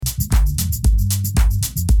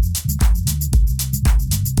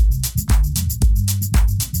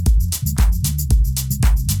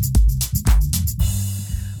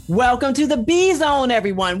Welcome to the B Zone,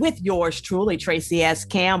 everyone, with yours truly, Tracy S.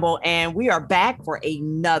 Campbell. And we are back for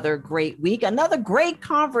another great week, another great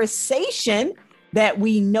conversation that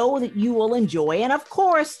we know that you will enjoy. And of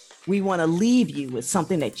course, we want to leave you with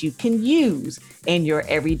something that you can use in your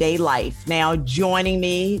everyday life. Now, joining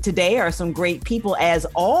me today are some great people, as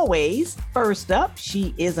always. First up,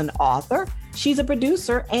 she is an author. She's a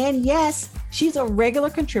producer. And yes, she's a regular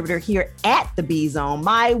contributor here at the B Zone,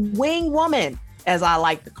 my wing woman, as I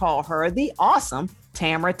like to call her, the awesome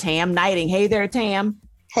Tamara Tam Knighting. Hey there, Tam.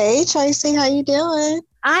 Hey, Tracy. How you doing?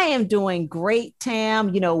 I am doing great,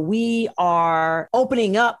 Tam. You know, we are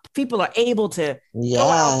opening up. People are able to go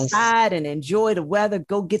outside and enjoy the weather,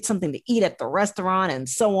 go get something to eat at the restaurant and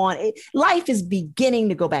so on. Life is beginning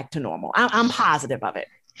to go back to normal. I'm positive of it.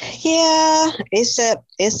 Yeah, it's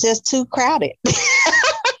just too crowded.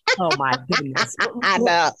 Oh my goodness. I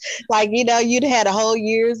know. Like, you'd had a whole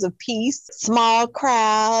years of peace, small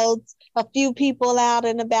crowds, a few people out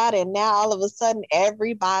and about, and now all of a sudden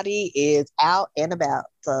everybody is out and about.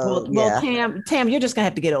 So well, Tam, you're just gonna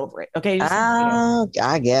have to get over it. Okay.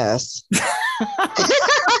 I guess.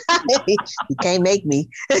 You can't make me.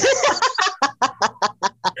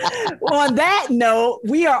 On that note,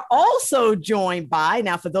 we are also joined by,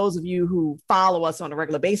 now for those of you who follow us on a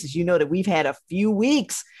regular basis, you know that we've had a few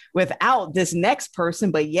weeks without this next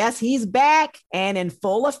person, but yes, he's back and in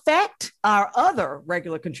full effect. Our other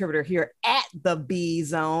regular contributor here at the B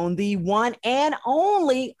Zone, the one and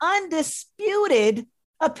only undisputed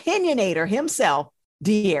opinionator himself,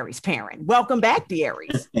 De'Aries Perrin. Welcome back,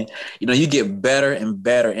 De'Aries. You get better and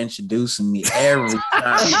better introducing me every time.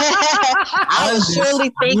 I was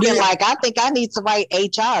surely thinking, I think I need to write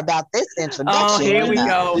HR about this introduction. Oh,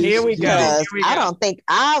 here we go. I don't think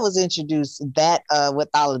I was introduced that with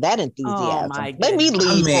all of that enthusiasm. Oh, let me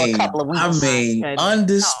leave for a couple of weeks.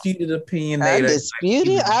 Undisputed opinionator.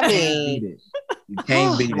 Undisputed? You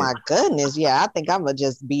can't beat it. My goodness. Yeah, I think I'm going to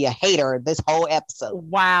just be a hater this whole episode.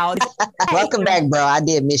 Wow. Welcome back, bro. I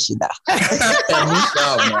did miss you, though. I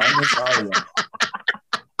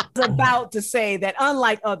was about to say that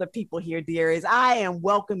unlike other people here, De'Aries, I am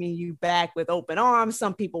welcoming you back with open arms.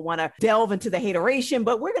 Some people want to delve into the hateration,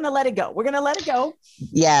 but we're going to let it go.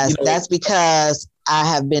 Yes, that's because I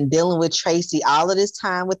have been dealing with Tracy all of this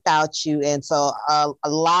time without you. And so a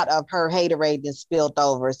lot of her haterade spilled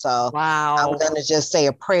over. So wow. I'm going to just say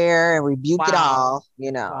a prayer and rebuke it all,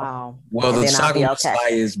 Wow. Well, the chocolate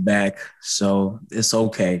Messiah is back, so it's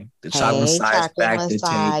okay. The chocolate Messiah is back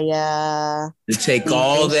to take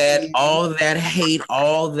all that hate,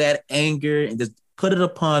 all that anger, and just put it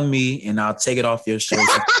upon me, and I'll take it off your shoulders.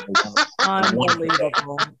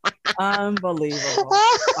 Unbelievable.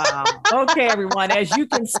 Wow. Okay, everyone. As you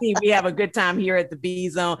can see, we have a good time here at the B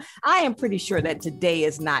Zone. I am pretty sure that today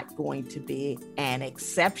is not going to be an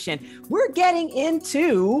exception. We're getting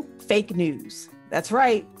into fake news. That's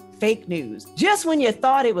right. Fake news. Just when you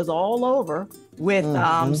thought it was all over with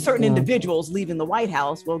certain individuals leaving the White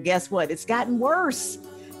House, well, guess what? It's gotten worse.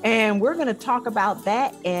 And we're going to talk about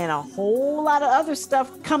that and a whole lot of other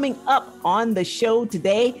stuff coming up on the show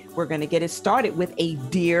today. We're going to get it started with a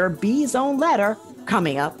Dear B Zone letter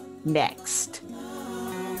coming up next.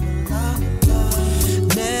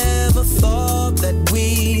 Never thought that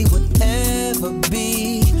we would ever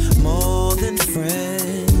be more than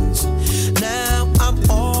friends. Now I'm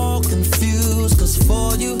all confused, 'cause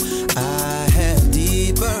for you I have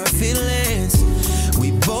deeper feelings. We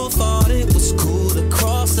both thought it was cool to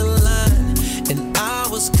cross the line, and I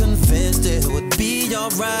was convinced it would be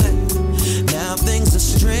alright. Now things are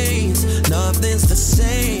strange, nothing's the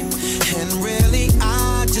same, and really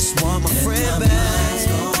I just want my friend back.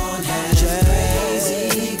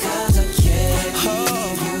 Crazy 'cause I can't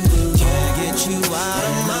get you out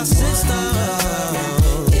of my system.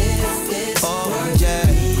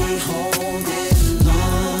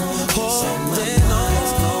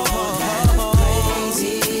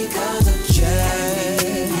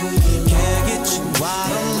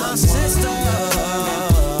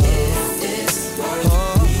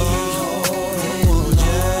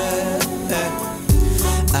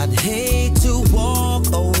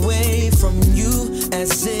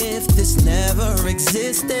 As if this never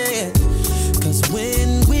existed. 'Cause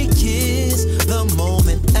when we kiss, the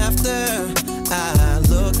moment after, I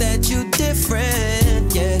looked at you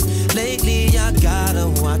different. Yeah, lately I gotta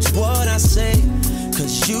watch what I say,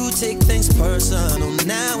 'cause you take things personal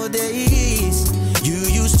nowadays. You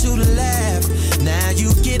used to laugh, now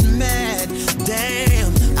you get mad.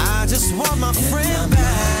 Damn, I just want my friend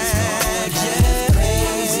back. Yeah.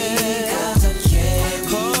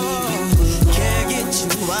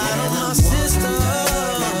 Out of my system.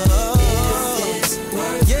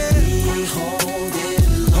 Yeah.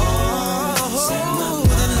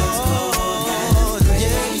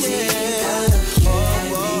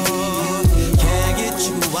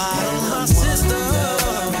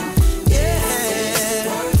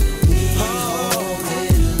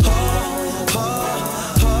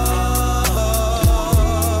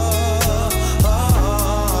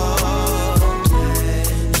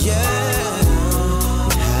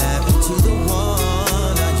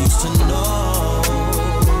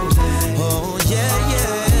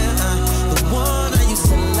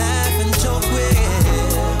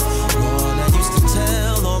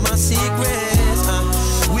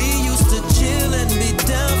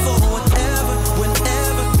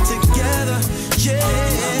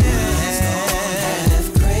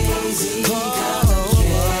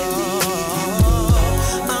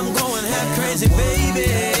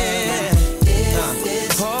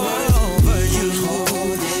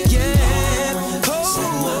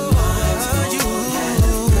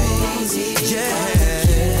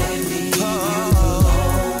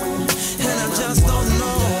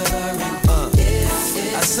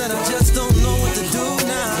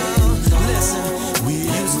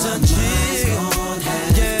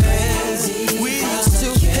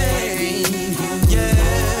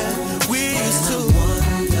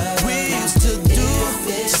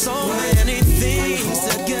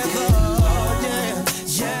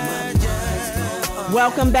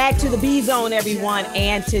 Welcome back to the B Zone, everyone.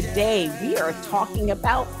 And today we are talking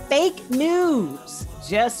about fake news.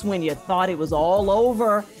 Just when you thought it was all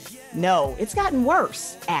over, no, it's gotten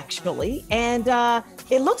worse, actually. And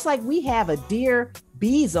it looks like we have a Dear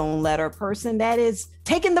B Zone letter person that is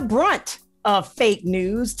taking the brunt of fake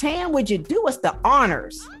news. Tam, would you do us the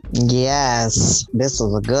honors? Yes, this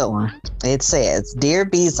was a good one. It says, Dear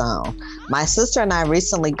B Zone, my sister and I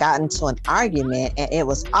recently got into an argument, and it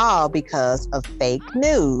was all because of fake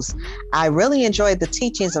news. I really enjoyed the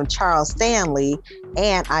teachings of Charles Stanley,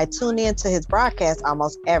 and I tune into his broadcast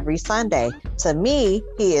almost every Sunday. To me,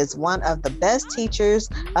 he is one of the best teachers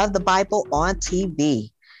of the Bible on TV.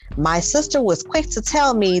 My sister was quick to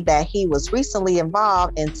tell me that he was recently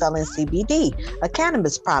involved in selling CBD, a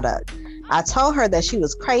cannabis product. I told her that she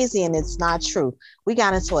was crazy and it's not true. We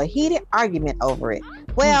got into a heated argument over it.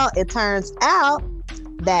 Well, it turns out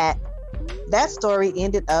that story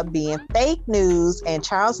ended up being fake news, and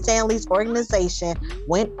Charles Stanley's organization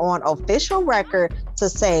went on official record to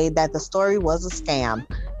say that the story was a scam.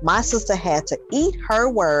 My sister had to eat her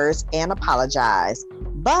words and apologize.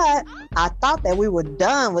 But I thought that we were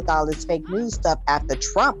done with all this fake news stuff after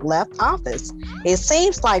Trump left office. It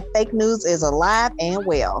seems like fake news is alive and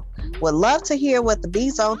well. Would love to hear what the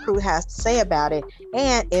B-Zone crew has to say about it,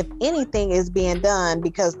 and if anything is being done,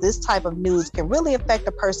 because this type of news can really affect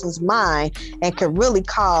a person's mind and can really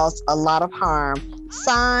cause a lot of harm.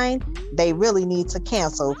 Signed, they really need to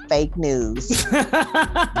cancel fake news.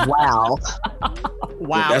 Wow.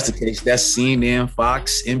 Wow. If that's the case, that's CNN,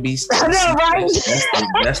 Fox, NBC. I know, right?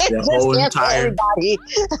 That's the whole entire.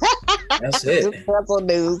 That's it. Just cancel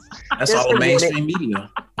news. That's all the mainstream media.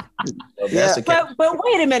 So Yeah. But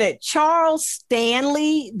wait a minute, Charles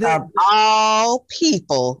Stanley, of all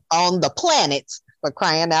people on the planet, for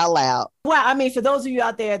crying out loud. Well, I mean, for those of you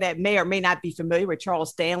out there that may or may not be familiar with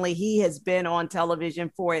Charles Stanley, he has been on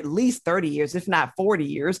television for at least 30 years, if not 40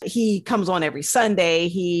 years. He comes on every Sunday.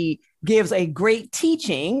 He gives a great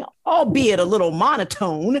teaching, albeit a little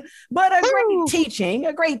monotone, but a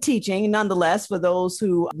great teaching nonetheless for those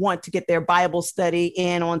who want to get their Bible study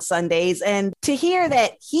in on Sundays. And to hear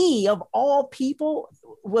that he, of all people,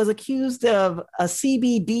 was accused of a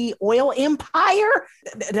CBD oil empire.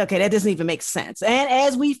 Okay, that doesn't even make sense. And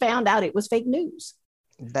as we found out, it was fake news.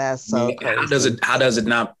 That's so crazy. How does it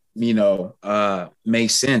not, make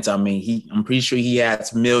sense? I mean, I'm pretty sure he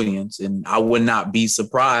has millions, and I would not be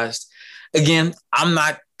surprised. Again, I'm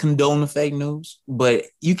not condoning fake news, but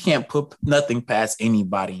you can't put nothing past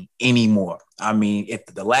anybody anymore. I mean, if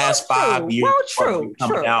the last 5 years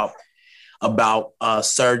coming out about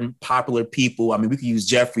certain popular people. I mean, we could use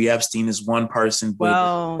Jeffrey Epstein as one person, but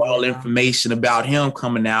all information about him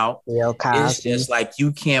coming out, it's just like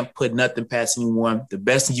you can't put nothing past anyone. The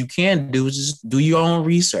best thing you can do is just do your own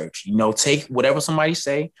research. Take whatever somebody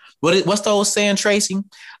say. What's the old saying, Tracy?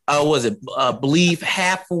 Believe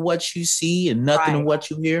half of what you see and nothing of what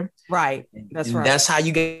you hear? Right. That's right. That's how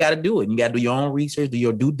you got to do it. You got to do your own research, do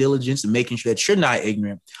your due diligence, and making sure that you're not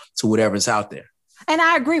ignorant to whatever's out there. And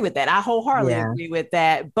I agree with that. I wholeheartedly agree with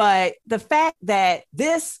that. But the fact that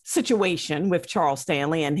this situation with Charles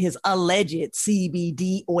Stanley and his alleged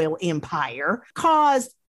CBD oil empire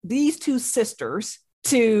caused these two sisters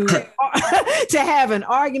to have an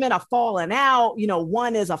argument, a falling out.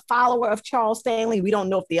 One is a follower of Charles Stanley. We don't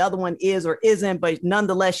know if the other one is or isn't, but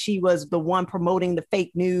nonetheless, she was the one promoting the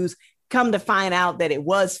fake news. Come to find out that it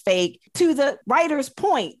was fake. To the writer's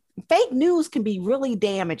point, fake news can be really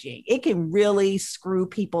damaging. It can really screw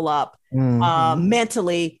people up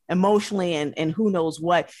mentally, emotionally, and who knows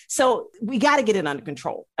what. So we got to get it under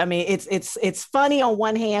control. I mean, it's funny on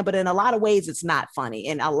one hand, but in a lot of ways, it's not funny.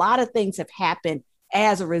 And a lot of things have happened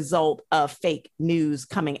as a result of fake news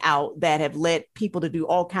coming out that have led people to do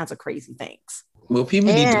all kinds of crazy things. Well,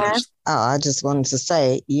 people need to. I just wanted to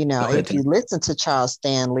say, if you listen to Charles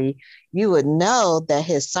Stanley, you would know that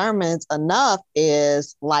his sermons enough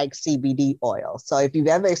is like CBD oil. So if you've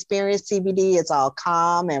ever experienced CBD, it's all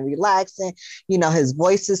calm and relaxing. His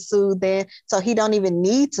voice is soothing. So he don't even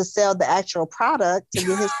need to sell the actual product to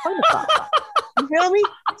get his point across. You feel me?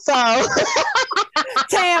 So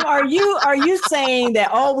Tam, are you saying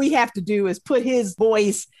that all we have to do is put his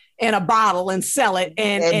voice in a bottle and sell it,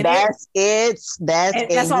 and that's it.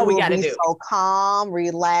 That's all we got to do. So calm,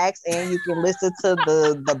 relax, and you can listen to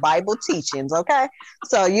the Bible teachings. Okay,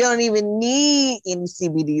 so you don't even need any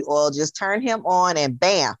CBD oil. Just turn him on, and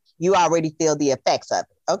bam, you already feel the effects of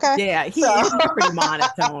it. Okay. Yeah, he's pretty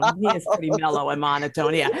monotone. He is pretty mellow and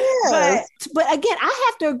monotone. Yeah. Yes. But again, I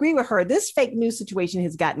have to agree with her. This fake news situation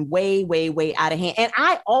has gotten way, way, way out of hand. And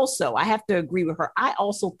I have to agree with her. I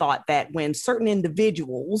also thought that when certain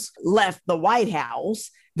individuals left the White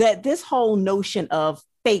House, that this whole notion of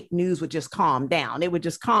fake news would just calm down. It would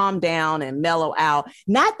just calm down and mellow out.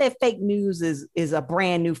 Not that fake news is a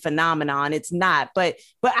brand new phenomenon. It's not, but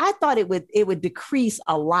I thought it would decrease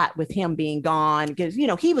a lot with him being gone, because, you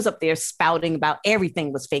know, he was up there spouting about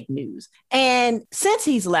everything was fake news. And since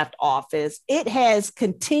he's left office, it has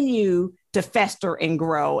continued to fester and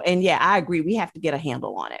grow. And yeah, I agree. We have to get a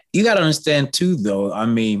handle on it. You got to understand too, though. I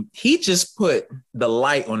mean, he just put the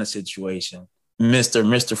light on the situation.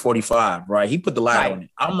 Mr. 45, right? He put the light on it.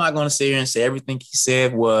 I'm not going to sit here and say everything he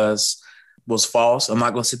said was false. I'm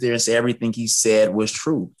not going to sit there and say everything he said was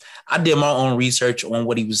true. I did my own research on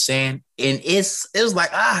what he was saying, and it was like,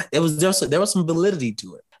 there was some validity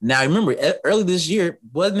to it. Now, remember, early this year,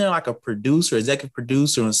 wasn't there like a executive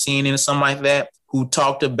producer on CNN or something like that, who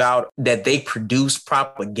talked about that they produced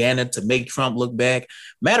propaganda to make Trump look bad?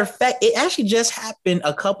 Matter of fact, it actually just happened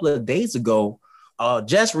a couple of days ago.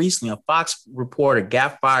 Just recently, a Fox reporter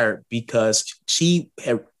got fired because she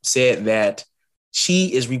had said that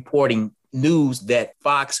she is reporting news that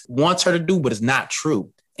Fox wants her to do, but it's not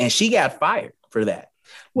true. And she got fired for that.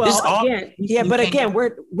 Well, again,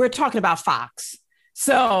 we're talking about Fox.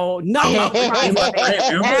 So nothing. Okay,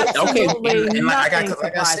 and like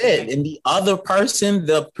I said, and the other person,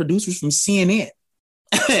 the producers from CNN.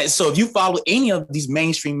 So if you follow any of these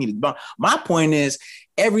mainstream media, my point is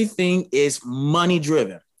everything is money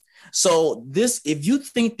driven. So if you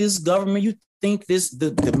think this government, you think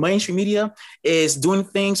the mainstream media is doing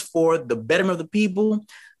things for the betterment of the people,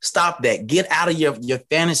 stop that. Get out of your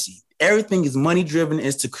fantasy. Everything is money driven,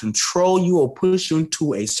 is to control you or push you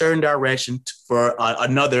into a certain direction for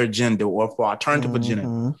another agenda or for alternative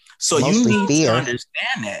agenda. So mostly you need to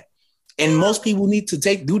understand that. And most people need to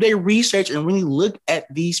do their research and really look at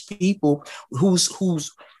these people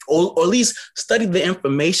or at least study the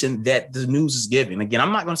information that the news is giving. Again,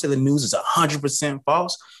 I'm not going to say the news is 100%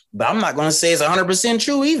 false, but I'm not going to say it's 100%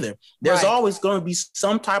 true either. There's always going to be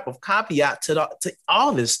some type of caveat to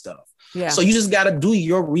all this stuff. Yeah. So you just got to do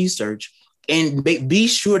your research and be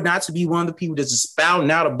sure not to be one of the people that's just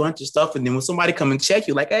spouting out a bunch of stuff. And then when somebody come and check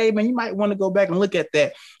you, like, hey, man, you might want to go back and look at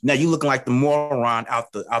that. Now you're looking like the moron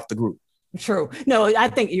out the group. True. No, I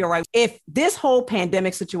think you're right. If this whole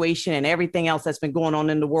pandemic situation and everything else that's been going on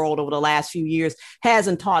in the world over the last few years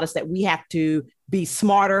hasn't taught us that we have to be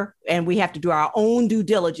smarter and we have to do our own due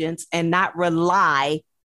diligence and not rely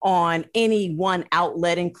on any one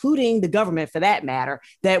outlet, including the government for that matter,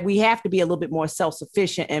 that we have to be a little bit more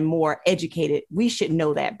self-sufficient and more educated. We should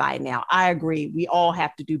know that by now. I agree. We all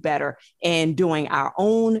have to do better in doing our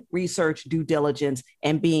own research, due diligence,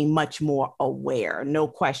 and being much more aware. No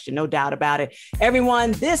question, no doubt about it.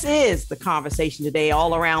 Everyone, this is the conversation today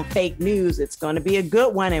all around fake news. It's going to be a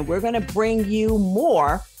good one, and we're going to bring you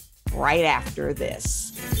more right after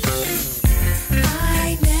this.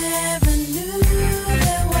 I never knew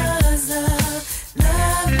there was a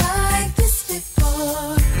love like this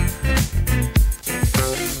before.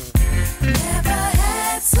 Never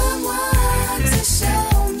had someone to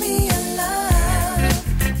show me a love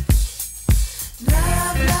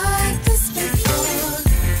like this before.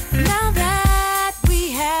 Now that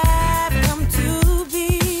we have come to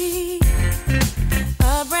be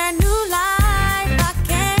a brand new life, I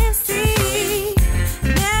can see.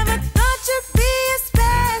 Never thought you'd be as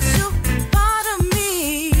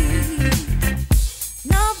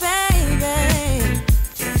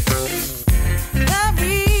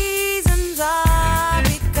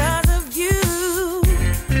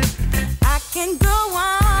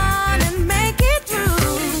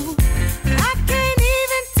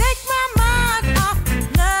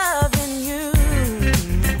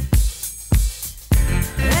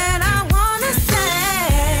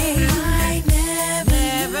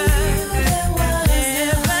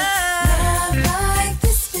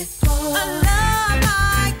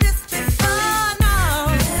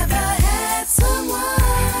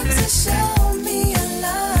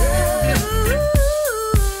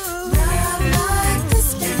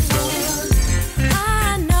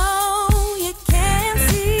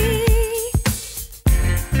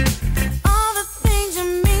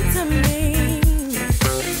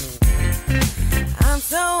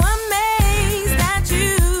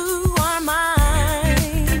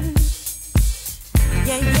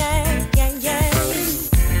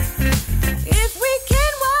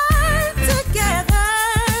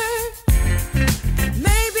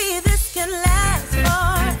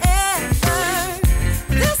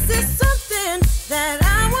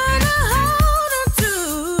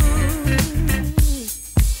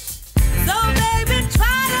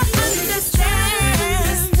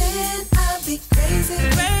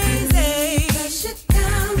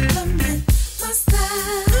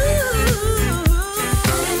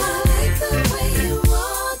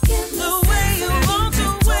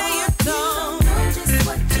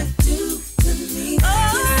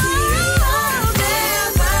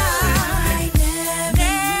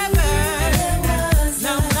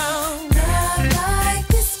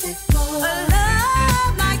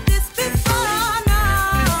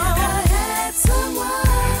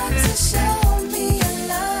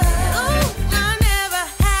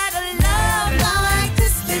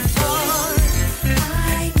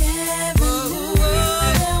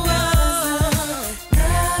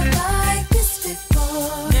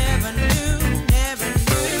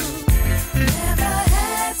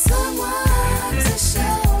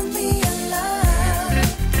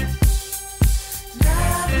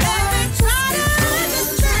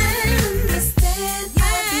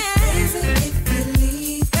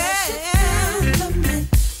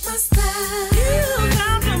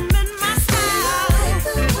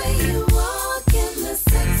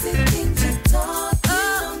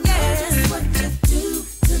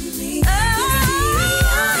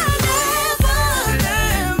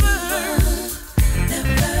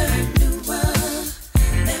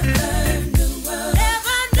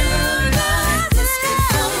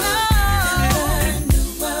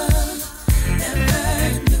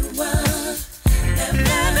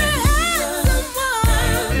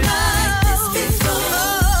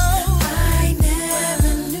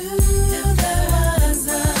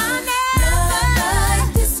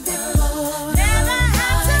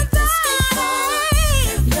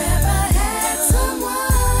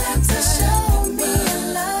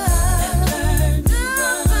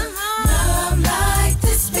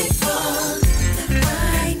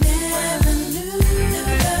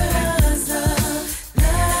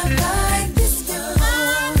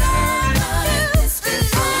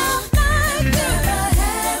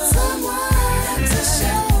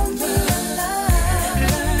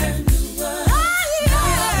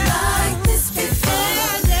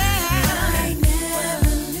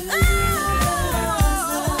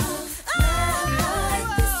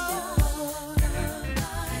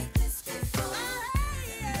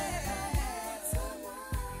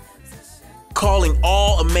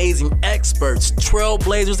amazing experts,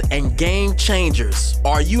 trailblazers, and game changers.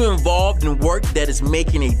 Are you involved in work that is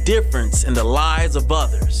making a difference in the lives of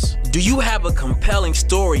others? Do you have a compelling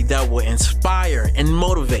story that will inspire and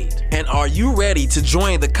motivate? And are you ready to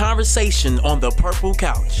join the conversation on the Purple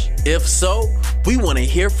Couch? If so, we want to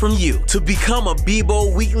hear from you. To become a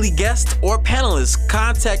Bebo Weekly guest or panelist,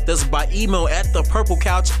 contact us by email at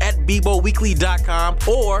thepurplecouch@beboweekly.com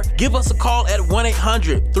or give us a call at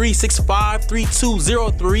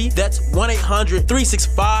 1-800-365-3203. That's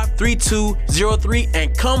 1-800-365-3203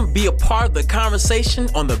 and come be a part of the conversation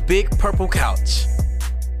on the Big Purple Couch.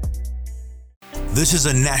 This is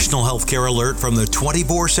a national healthcare alert from the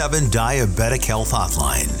 24/7 Diabetic Health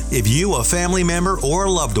Hotline. If you, a family member, or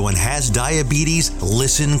a loved one has diabetes,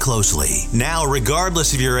 listen closely. Now,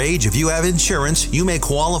 regardless of your age, if you have insurance, you may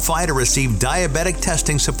qualify to receive diabetic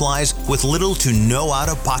testing supplies with little to no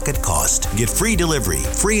out-of-pocket cost. Get free delivery,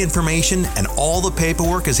 free information, and all the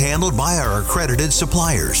paperwork is handled by our accredited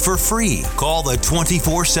suppliers for free. Call the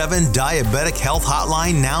 24/7 Diabetic Health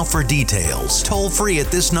Hotline now for details. Toll free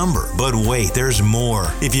at this number. But wait, there's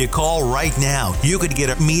more. If you call right now, you could get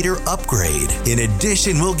a meter upgrade. In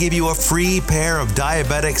addition, we'll give you a free pair of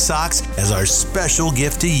diabetic socks as our special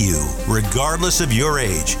gift to you. Regardless of your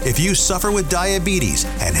age, if you suffer with diabetes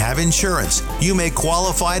and have insurance, you may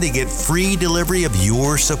qualify to get free delivery of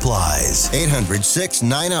your supplies.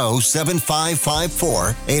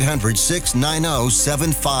 800-690-7554.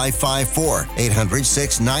 800-690-7554.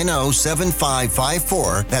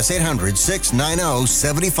 800-690-7554. That's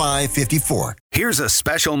 800-690-7554. Here's a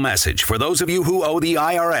special message for those of you who owe the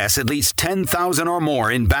IRS at least $10,000 or more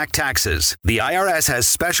in back taxes. The IRS has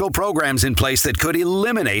special programs in place that could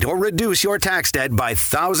eliminate or reduce your tax debt by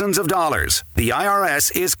thousands of dollars. The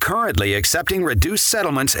IRS is currently accepting reduced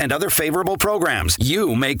settlements and other favorable programs.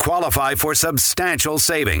 You may qualify for substantial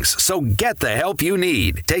savings, so get the help you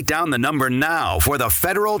need. Take down the number now for the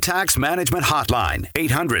Federal Tax Management Hotline,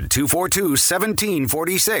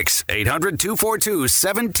 800-242-1746,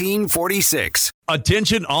 800-242-1746.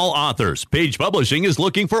 Attention all authors. Page Publishing is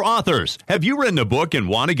looking for authors. Have you written a book and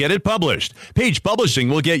want to get it published? Page Publishing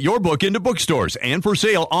will get your book into bookstores and for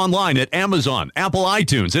sale online at Amazon, Apple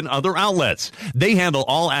iTunes, and other outlets. They handle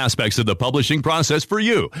all aspects of the publishing process for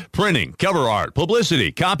you. Printing, cover art,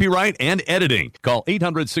 publicity, copyright, and editing. Call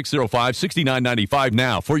 800-605-6995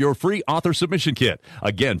 now for your free author submission kit.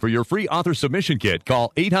 Again, for your free author submission kit,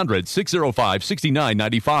 call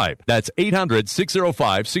 800-605-6995. That's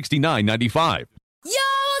 800-605-6995. Yo,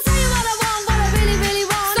 I'll tell you what I want, what I really, really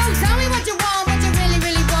want. So tell me what you want, what you really,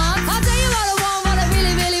 really want. I'll tell you what I want, what I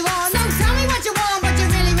really, really want. So tell me what you want, what you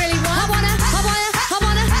really, really want. I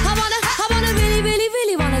wanna really, really,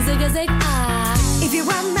 really wanna zig a zig. If you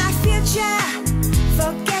want my future,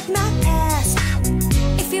 forget my past.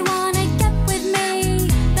 If you wanna get with me,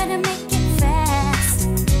 better make it fast.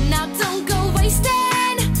 Now don't go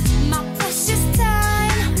wasting my precious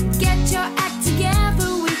time. Get your act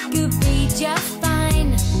together, we could be just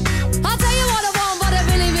fine. I'll tell you what I want, what I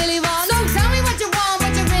really, really want. So tell me what you want,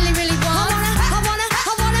 what you really, really want. I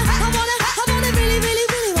wanna really, really,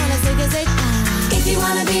 really wanna zig a zig. If you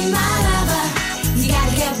wanna be my lover, you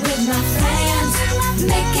gotta get with my friends.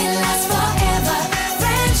 Make it last forever.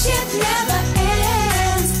 Friendship never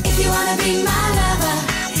ends. If you wanna be my lover,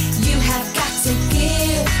 you have got to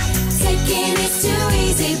give. Taking is too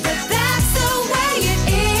easy, but that's the way it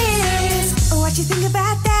is. What you think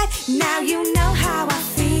about that? Now you know how I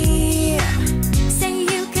feel. Say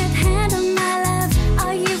you could handle my love.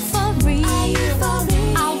 Are you for real?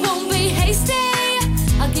 I won't be hasty.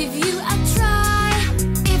 I'll give you a try.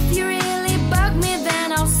 If you really bug me,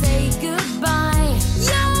 then I'll say goodbye.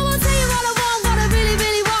 Yo, I'll tell you what I want, what I really,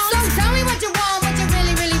 really want. So tell me what you want, what you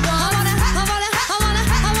really, really want. I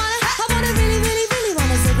wanna really, really, really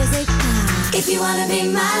wanna zig a zig. If you wanna be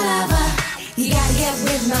my lover, you gotta get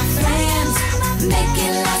with my friends. Make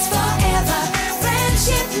it last forever.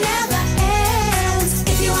 Friendship never ends.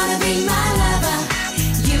 If you wanna be my lover,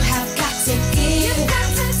 you have got to give.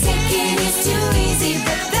 Taking is too easy,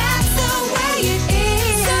 but that's the way it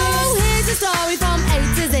is. So here's the story from A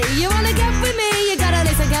to Z. You wanna get with me, you gotta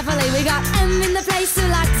listen carefully. We got M in the place who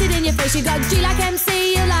likes it in your face. You got G like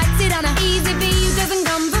MC, who likes it on a easy B, who doesn't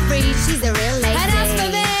come for free. She's a real lady. And as for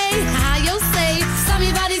me, how you'll say, slam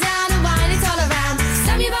your body down and wine it all around.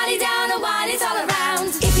 Slam your body down and wine it all around.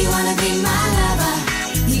 If you wanna be my lover,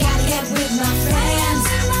 you gotta get with my friends.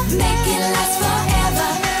 Make it last forever.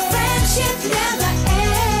 Friendship never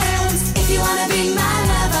ends. If you wanna be my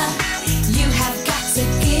lover, you have got to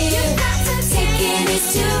give. Taking is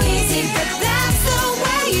too easy, but that's the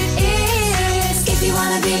way it is. If you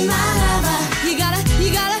wanna be my lover, you gotta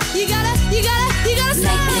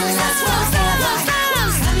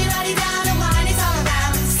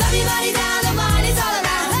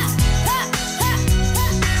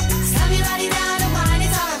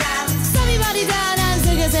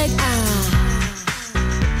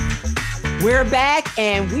We're back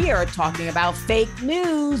and we are talking about fake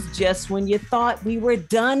news. Just when you thought we were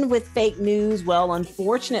done with fake news, well,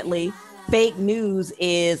 unfortunately, fake news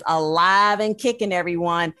is alive and kicking,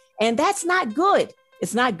 everyone. And that's not good.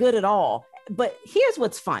 It's not good at all. But here's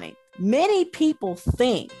what's funny. Many people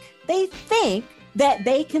think that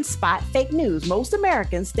they can spot fake news. Most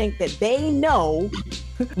Americans think that they know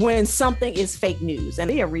when something is fake news. And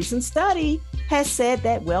a recent study has said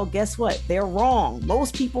that, well, guess what? They're wrong.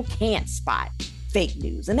 Most people can't spot fake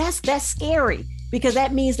news. And that's scary, because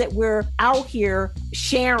that means that we're out here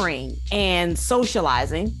sharing and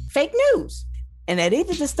socializing fake news. And they did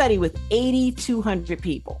the study with 8,200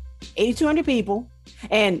 people. 8,200 people.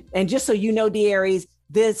 And just so you know, Darius,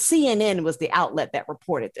 the CNN was the outlet that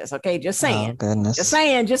reported this. Okay. Just saying. Oh, goodness. Just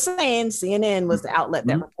saying. CNN was the outlet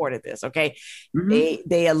that reported this. Okay.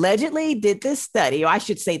 They allegedly did this study, or I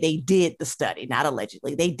should say they did the study, not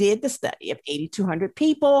allegedly. They did the study of 8,200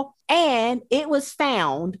 people. And it was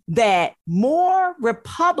found that more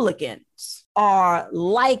Republicans are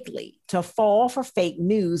likely to fall for fake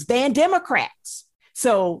news than Democrats.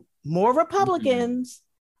 So more Republicans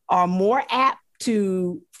are more apt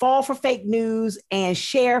to fall for fake news and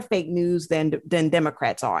share fake news than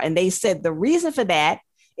Democrats are. And they said the reason for that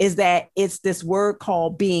is that it's this word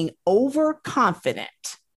called being overconfident.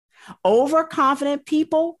 Overconfident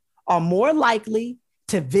people are more likely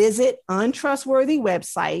to visit untrustworthy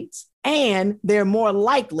websites, and they're more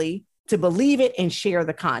likely to believe it and share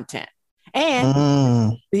the content.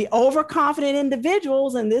 And the overconfident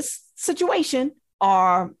individuals in this situation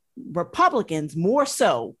are Republicans more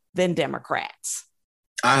so than Democrats.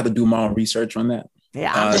 I have to do my own research on that.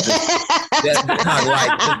 Yeah. Just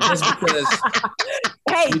because.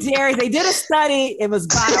 Hey, Jerry, they did a study. It was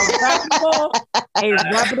by a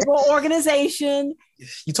reputable organization.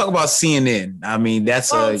 You talk about CNN. I mean,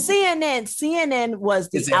 that's CNN. CNN was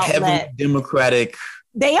the outlet. A heavily Democratic.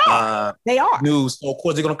 They are. News. So of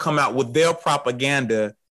course, they're going to come out with their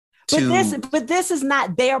propaganda. But this is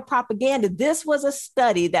not their propaganda. This was a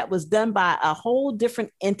study that was done by a whole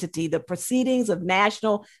different entity, the Proceedings of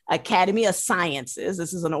National Academy of Sciences.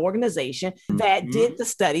 This is an organization that did the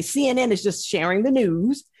study. CNN is just sharing the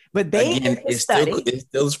news, but they did the study. It's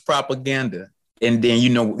still propaganda. And then,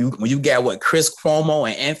 when you got Chris Cuomo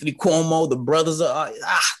and Anthony Cuomo, the brothers are,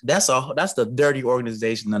 that's the dirty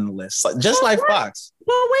organization nonetheless. Just like Fox.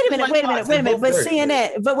 Well, wait a minute. But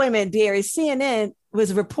CNN, Darius, CNN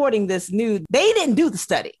was reporting this news. They didn't do the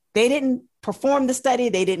study. They didn't perform the study.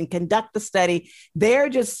 They didn't conduct the study. They're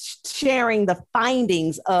just sharing the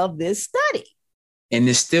findings of this study. And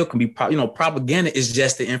it still can be, propaganda is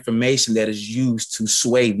just the information that is used to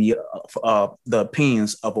sway the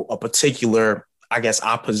opinions of a particular,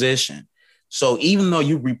 opposition. So even though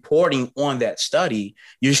you're reporting on that study,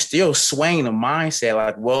 you're still swaying the mindset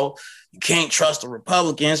like, well, you can't trust the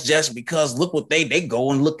Republicans just because look what they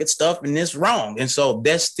go and look at stuff and it's wrong. And so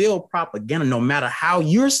that's still propaganda, no matter how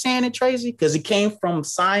you're saying it, Tracy, because it came from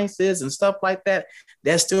sciences and stuff like that.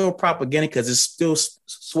 That's still propaganda because it's still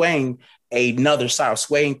swaying another side,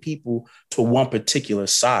 swaying people to one particular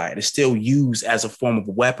side. It's still used as a form of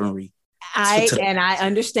weaponry. I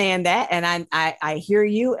understand that, and I hear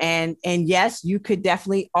you, and yes, you could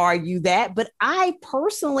definitely argue that, but I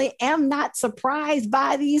personally am not surprised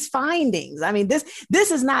by these findings. I mean, this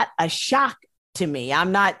is not a shock to me.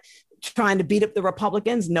 I'm not trying to beat up the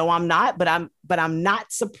Republicans. No, I'm not, but I'm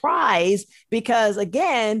not surprised because,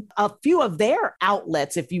 again, a few of their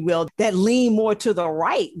outlets, if you will, that lean more to the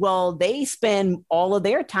right, well, they spend all of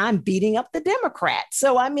their time beating up the Democrats.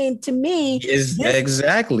 So, I mean, to me,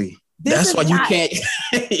 exactly. That's why you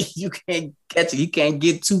can't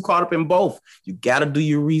get too caught up in both. You got to do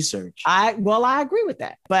your research. I agree with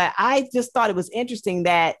that, but I just thought it was interesting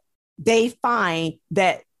that they find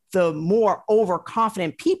that the more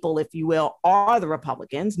overconfident people, if you will, are the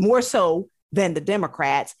Republicans, more so than the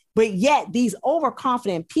Democrats. But yet these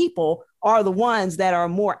overconfident people are the ones that are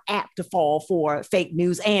more apt to fall for fake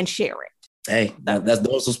news and share it. Hey, that's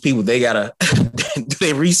those people. They gotta do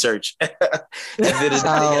their research.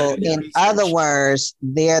 So, in other words,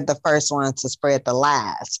 they're the first ones to spread the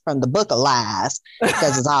lies from the book of lies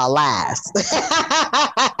because it's all lies.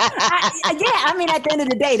 I mean, at the end of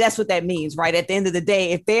the day, that's what that means, right? At the end of the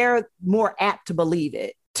day, if they're more apt to believe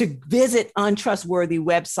it, to visit untrustworthy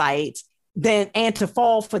websites, and to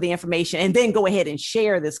fall for the information, and then go ahead and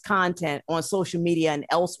share this content on social media and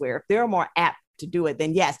elsewhere, if they're more apt to do it,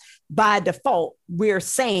 then yes, by default, we're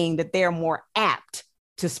saying that they're more apt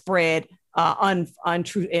to spread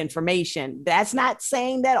untrue information. That's not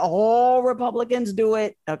saying that all Republicans do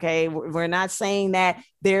it. Okay. We're not saying that.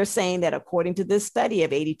 They're saying that according to this study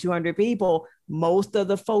of 8,200 people, most of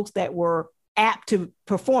the folks that were apt to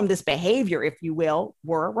perform this behavior, if you will,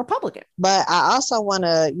 were Republican. But I also want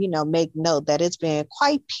to, make note that it's been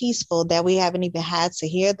quite peaceful, that we haven't even had to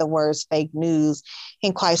hear the words fake news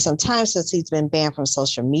in quite some time since he's been banned from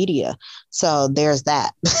social media. So there's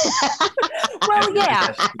that. Well,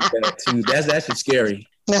 yeah. That's actually scary.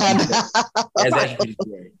 That's actually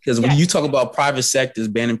scary. Because when you talk about private sectors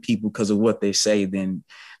banning people because of what they say, then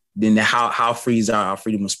how free is our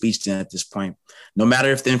freedom of speech then at this point? No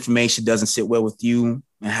matter if the information doesn't sit well with you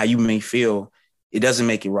and how you may feel, it doesn't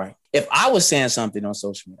make it right. If I was saying something on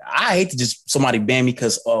social media, I hate to just somebody ban me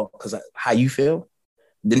because how you feel,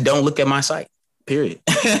 then don't look at my site, period.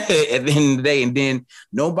 At the end of the day, and then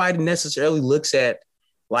nobody necessarily looks at,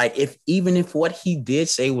 like, even if what he did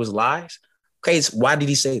say was lies, okay, so why did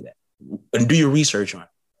he say that? And do your research on it.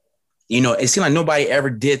 It seemed like nobody ever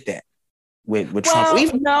did that. With Trump. They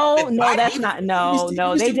did a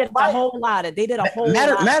whole lot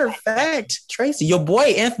of. Matter of fact, Tracy, your boy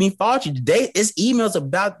Anthony Fauci today, his emails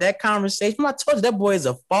about that conversation. I told you that boy is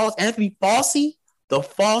a false Anthony Fauci, the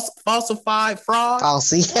falsified fraud.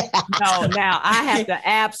 Fauci. No, now I have to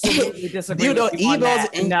absolutely disagree. Emails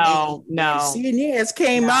no. CNN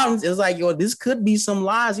came out and it was like, yo, this could be some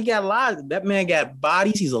lies. He got lies. That man got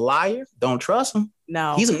bodies. He's a liar. Don't trust him.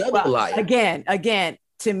 No, he's another liar. Again.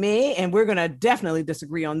 To me, and we're going to definitely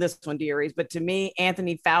disagree on this one, dearies, but to me,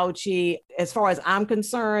 Anthony Fauci, as far as I'm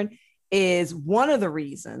concerned, is one of the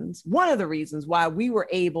reasons why we were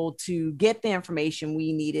able to get the information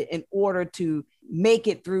we needed in order to make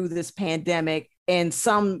it through this pandemic in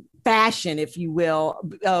some fashion, if you will,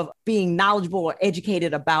 of being knowledgeable or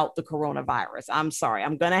educated about the coronavirus. I'm sorry.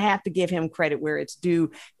 I'm going to have to give him credit where it's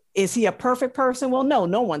due. Is he a perfect person? Well,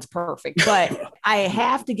 no one's perfect, but I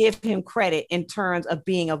have to give him credit in terms of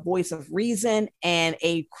being a voice of reason and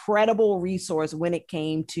a credible resource when it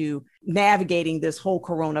came to navigating this whole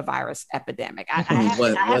coronavirus epidemic. I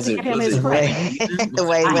have to give him his credit.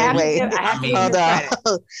 Wait. Hold on.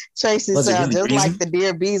 Tracy sounds just like the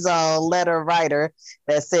Dear Bezos letter writer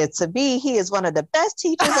that said, to me, he is one of the best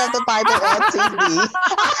teachers of the Bible on TV.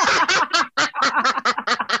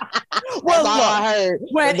 Well, look,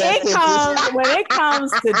 when it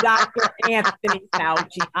comes to Dr. Anthony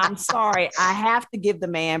Fauci, I'm sorry. I have to give the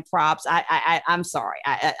man props. I'm sorry.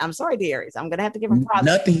 I'm sorry, Darius. I'm going to have to give him props.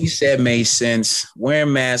 Nothing he said made sense.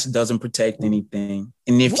 Wearing masks doesn't protect anything.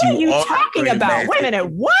 And if what are you talking about? Wait a minute.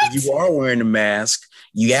 What? If you are wearing a mask,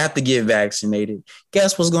 you have to get vaccinated.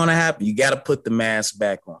 Guess what's going to happen? You got to put the mask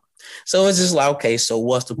back on. So it's just like, okay, so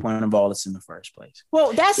what's the point of all this in the first place?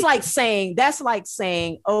 Well, that's like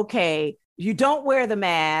saying, okay, you don't wear the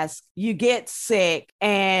mask, you get sick,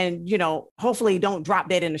 and, hopefully don't drop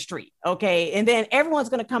dead in the street. Okay. And then everyone's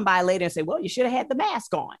going to come by later and say, well, you should have had the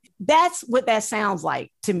mask on. That's what that sounds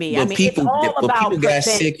like to me. But people got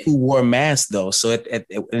sick who wore masks though. So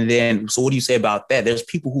so what do you say about that? There's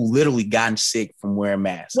people who literally gotten sick from wearing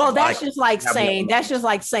masks. Well, that's just like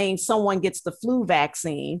saying someone gets the flu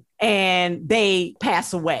vaccine and they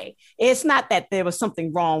pass away. It's not that there was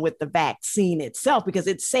something wrong with the vaccine itself, because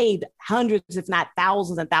it saved hundreds, if not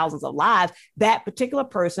thousands and thousands of lives. That particular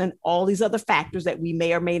person, all these other factors that we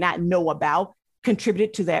may or may not know about,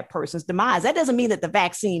 contributed to that person's demise. That doesn't mean that the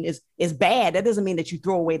vaccine is bad. That doesn't mean that you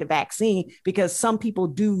throw away the vaccine, because some people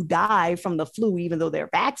do die from the flu, even though they're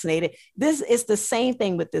vaccinated. This is the same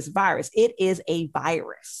thing with this virus. It is a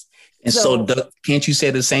virus. And so can't you say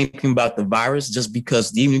the same thing about the virus? Just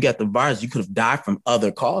because even you got the virus, you could have died from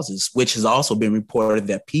other causes, which has also been reported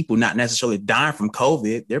that people not necessarily dying from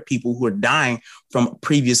COVID. There are people who are dying from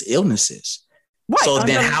previous illnesses. Right. So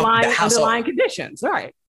underlying conditions.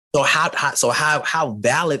 Right. So how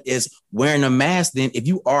valid is wearing a mask then if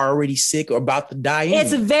you are already sick or about to die? Anyway?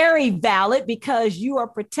 It's very valid because you are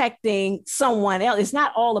protecting someone else. It's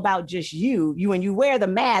not all about just you. When you wear the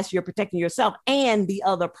mask, you're protecting yourself and the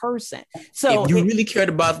other person. So if you really cared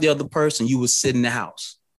about the other person, you would sit in the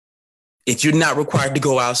house. If you're not required to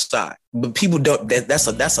go outside. But people don't,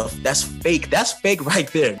 that's fake. That's fake right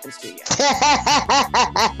there.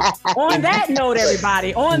 On that note, everybody,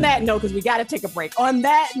 because we got to take a break. On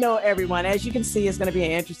that note, everyone, as you can see, it's going to be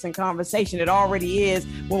an interesting conversation. It already is.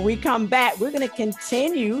 When we come back, we're going to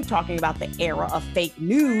continue talking about the era of fake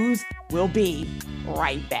news. We'll be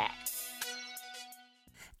right back.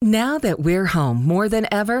 Now that we're home more than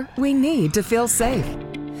ever, we need to feel safe.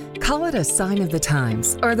 Call it a sign of the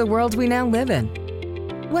times or the world we now live in.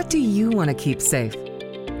 What do you want to keep safe?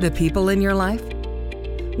 The people in your life?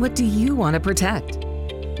 What do you want to protect?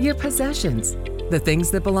 your possessions, the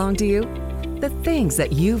things that belong to you, the things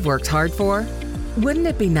that you've worked hard for. Wouldn't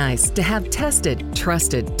it be nice to have tested,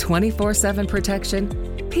 trusted 24/7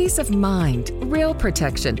 protection? Peace of mind, real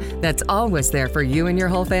protection that's always there for you and your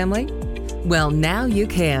whole family? Well, now you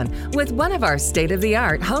can with one of our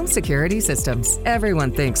state-of-the-art home security systems.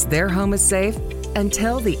 Everyone thinks their home is safe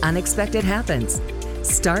until the unexpected happens.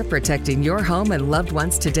 Start protecting your home and loved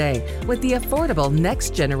ones today with the affordable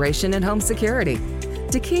next generation in home security.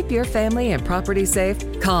 To keep your family and property safe,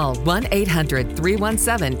 call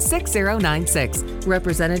 1-800-317-6096.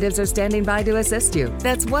 Representatives are standing by to assist you.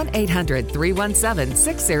 That's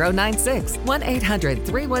 1-800-317-6096.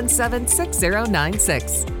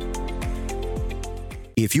 1-800-317-6096.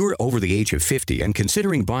 If you're over the age of 50 and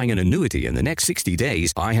considering buying an annuity in the next 60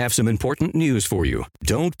 days, I have some important news for you.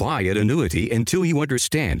 Don't buy an annuity until you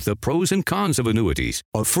understand the pros and cons of annuities.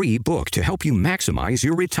 A free book to help you maximize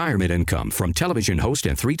your retirement income from television host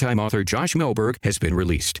and three-time author Josh Melberg has been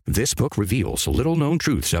released. This book reveals little-known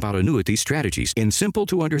truths about annuity strategies in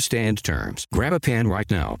simple-to-understand terms. Grab a pen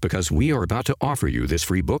right now because we are about to offer you this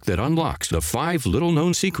free book that unlocks the 5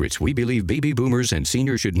 little-known secrets we believe baby boomers and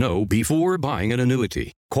seniors should know before buying an annuity.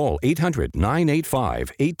 Call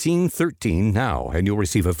 800-985-1813 now and you'll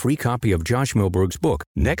receive a free copy of Josh Milberg's book,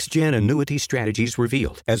 Next Gen Annuity Strategies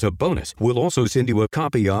Revealed. As a bonus, we'll also send you a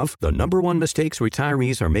copy of The #1 Mistakes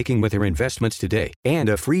Retirees Are Making with Their Investments Today and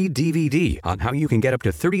a free DVD on how you can get up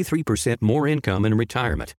to 33% more income in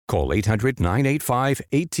retirement. Call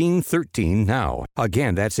 800-985-1813 now.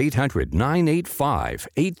 Again, that's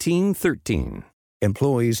 800-985-1813.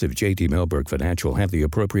 Employees of J.D. Melberg Financial have the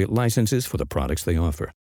appropriate licenses for the products they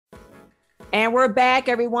offer. And we're back,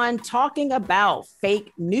 everyone, talking about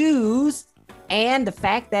fake news and the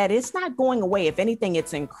fact that it's not going away. If anything,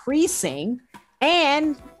 it's increasing.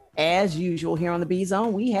 And as usual here on the B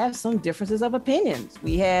Zone, we have some differences of opinions.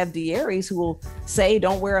 We have the Aries who will say,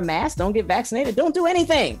 don't wear a mask, don't get vaccinated, don't do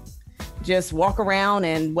anything. Just walk around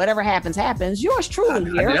and whatever happens, happens. Yours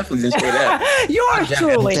truly here. I definitely didn't say that. Yours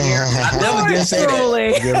truly here. I definitely didn't say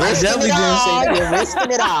that. You're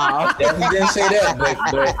risking it all. I definitely didn't say that, but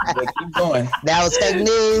keep going. That was fake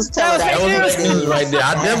news. That was fake news right there.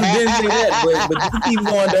 I definitely didn't say that, but you keep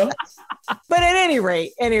going though. But at any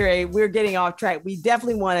rate, we're getting off track. We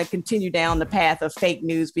definitely want to continue down the path of fake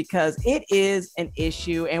news because it is an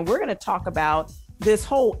issue, and we're going to talk about this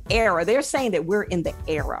whole era. They're saying that we're in the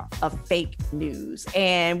era of fake news,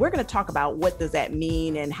 and we're going to talk about what does that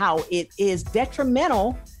mean and how it is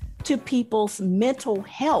detrimental to people's mental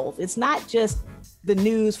health. It's not just the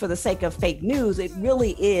news for the sake of fake news. It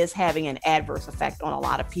really is having an adverse effect on a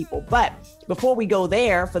lot of people. But before we go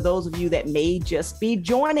there, for those of you that may just be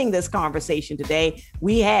joining this conversation today,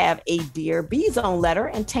 we have a Dear B Zone letter.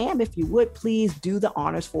 And Tam, if you would please do the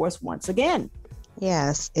honors for us once again.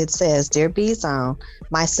 Yes, it says, Dear B Zone,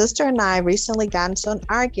 my sister and I recently got into an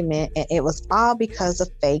argument and it was all because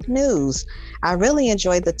of fake news. I really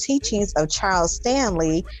enjoyed the teachings of Charles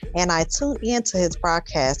Stanley and I tune into his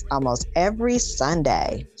broadcast almost every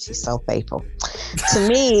Sunday. She's so faithful. To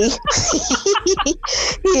me,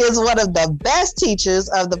 he is one of the best teachers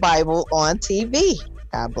of the Bible on TV.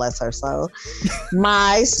 God bless her soul.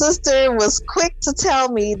 My sister was quick to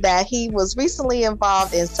tell me that he was recently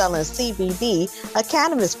involved in selling CBD, a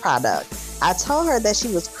cannabis product. I told her that she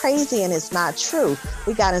was crazy and it's not true.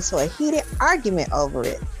 We got into a heated argument over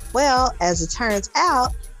it. Well, as it turns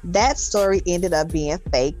out, that story ended up being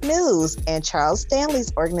fake news, and Charles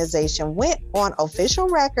Stanley's organization went on official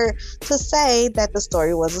record to say that the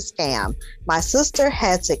story was a scam. My sister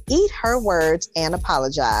had to eat her words and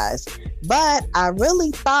apologize. But I really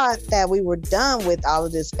thought that we were done with all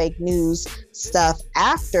of this fake news stuff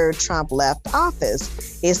after Trump left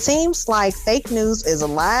office. It seems like fake news is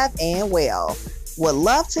alive and well. Would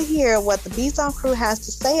love to hear what the B-Zone crew has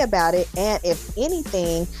to say about it and if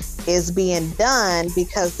anything is being done,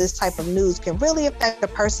 because this type of news can really affect a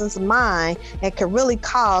person's mind and can really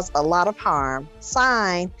cause a lot of harm.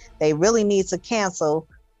 Sign, they really need to cancel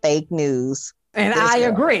fake news. And I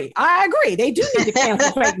agree. They do need to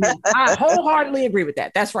cancel fake news. I wholeheartedly agree with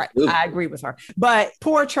that. That's right. Ooh. I agree with her. But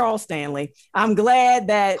poor Charles Stanley. I'm glad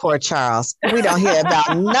that poor Charles. We don't hear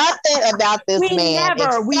about nothing about this man.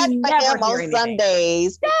 We never hear on anything.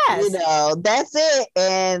 Sundays. Yes. You know, that's it.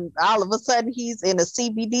 And all of a sudden he's in a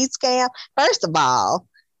CBD scam. First of all,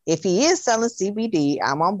 if he is selling CBD,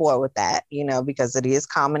 I'm on board with that, you know, because it is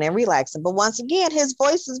calming and relaxing. But once again, his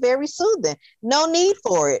voice is very soothing. No need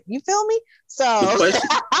for it. You feel me? So,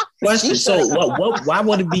 question. So, why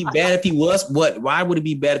would it be bad if he was? Why would it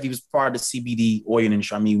be bad if he was part of the CBD oil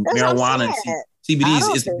industry? I mean, marijuana and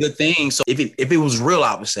CBD is a good thing. So, if it was real,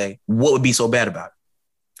 I would say, what would be so bad about it?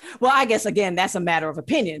 Well, I guess, again, that's a matter of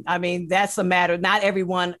opinion. I mean, that's a matter, not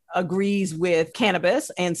everyone agrees with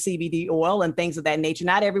cannabis and CBD oil and things of that nature.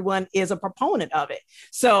 Not everyone is a proponent of it.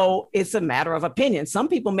 So it's a matter of opinion. Some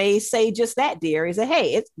people may say just that, dear, is that,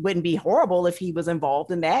 hey, it wouldn't be horrible if he was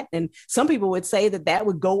involved in that. And some people would say that that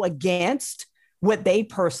would go against what they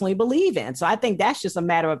personally believe in. So I think that's just a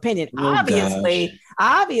matter of opinion. Obviously,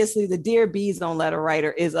 the Dear B Zone letter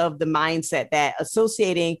writer is of the mindset that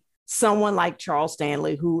associating someone like Charles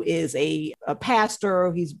Stanley, who is a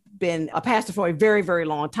pastor, he's been a pastor for a very, very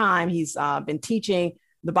long time. He's been teaching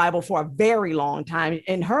the Bible for a very long time.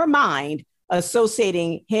 In her mind,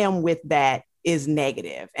 associating him with that is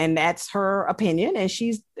negative. And that's her opinion, and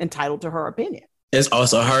she's entitled to her opinion. It's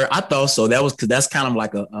also her. I thought so. That was because that's kind of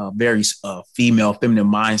like a very female, feminine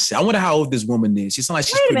mindset. I wonder how old this woman is. She sounds like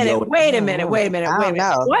she's Wait a minute. What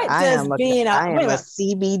does being I am a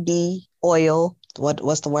CBD oil?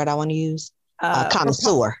 What's the word I want to use?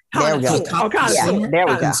 Connoisseur. There we go. Connoisseur. There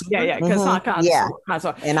we go. Yeah.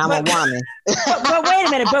 Connoisseur. And I'm a woman.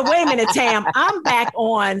 But wait a minute, Tam. I'm back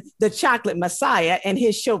on the chocolate Messiah and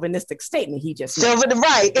his chauvinistic statement he just made.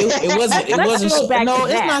 Right. It wasn't. No,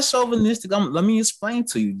 it's not chauvinistic. Let me explain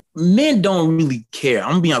to you. Men don't really care.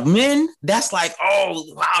 I'm being men. That's like, oh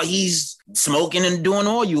wow, he's smoking and doing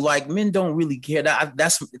all you like. Men don't really care.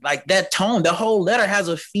 That's like that tone. The whole letter has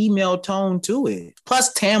a female tone to it.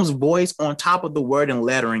 Plus Tam's voice on top of the word and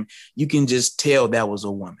lettering, you can just tell that was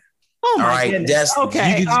a woman. Oh my goodness.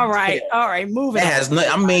 Okay. All right. Moving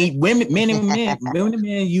on. Men and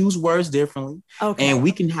men use words differently. Okay. And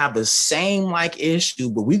we can have the same like issue,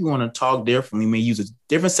 but we're going to talk differently. We may use a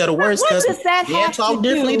different set of words because men talk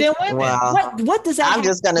differently than women. Well, what does that? I'm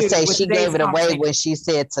just going to say she gave it away when she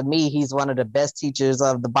said to me, he's one of the best teachers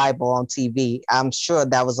of the Bible on TV. I'm sure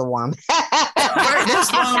that was a woman.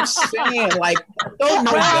 That's what I'm saying. Like, don't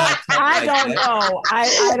know. I don't know.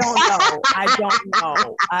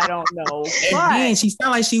 I don't know. And then she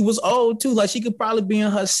sounded like she was old too. Like she could probably be in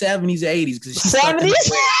her 70s, 80s. 70s?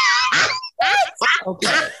 Okay.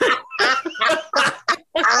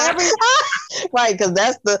 Right, because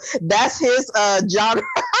that's his genre.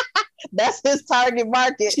 That's his target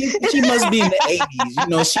market. She must be in the 80s. You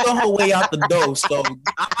know, she on her way out the door. So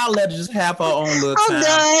I'll let her just have her own little time.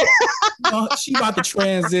 You know, she about to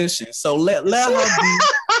transition. So let her be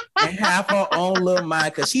and have her own little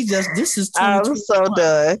mind. Because this is too. I'm so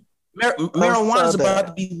done. Marijuana is about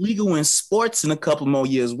to be legal in sports in a couple more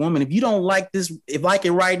years. Woman, if you don't like this, if like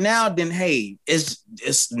it right now, then hey,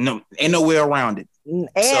 it's no, ain't no way around it.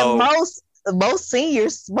 And most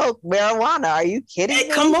seniors smoke marijuana. Are you kidding me?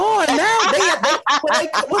 Come on now. They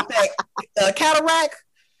what's that? Cataract?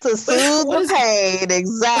 To soothe the pain.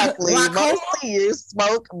 Exactly. Most seniors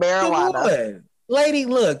smoke marijuana. Lady,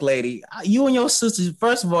 you and your sisters,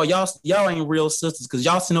 first of all, y'all ain't real sisters because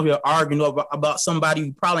y'all sitting over here arguing about somebody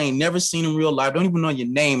you probably ain't never seen in real life, don't even know your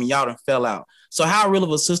name, and y'all done fell out. So how real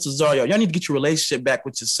of a sisters are y'all? Y'all need to get your relationship back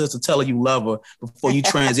with your sister. Tell her you love her before you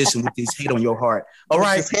transition with this hate on your heart. All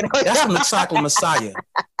right? That's from the chocolate Messiah.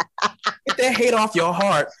 Get that hate off your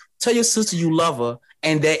heart. Tell your sister you love her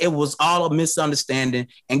and that it was all a misunderstanding,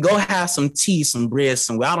 and go have some tea, some bread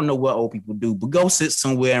somewhere. I don't know what old people do, but go sit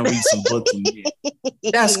somewhere and read some books.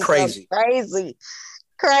 That's crazy.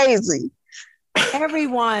 Crazy.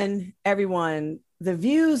 Everyone, the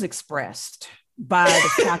views expressed by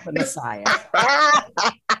the chocolate Messiah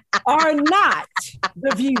are not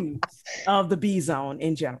the views of the B Zone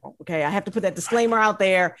in general. Okay, I have to put that disclaimer out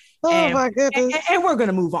there. My goodness. And we're going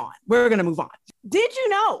to move on. Did you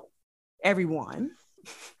know, everyone,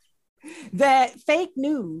 that fake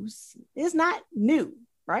news is not new,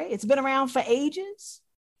 right? It's been around for ages.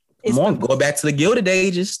 Go back to the Gilded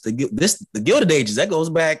Ages. The Gilded Ages, that goes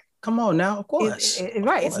back. Come on now, of course.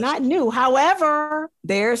 Right, it's not new. However,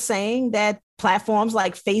 they're saying that platforms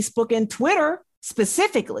like Facebook and Twitter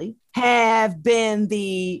specifically have been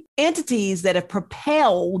the entities that have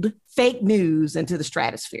propelled fake news into the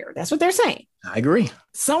stratosphere. That's what they're saying. I agree.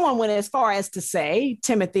 Someone went as far as to say,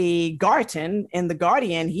 Timothy Garton in The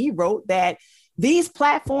Guardian, he wrote that these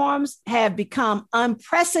platforms have become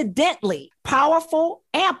unprecedentedly powerful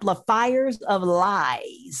amplifiers of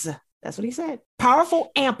lies. That's what he said.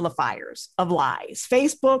 Powerful amplifiers of lies.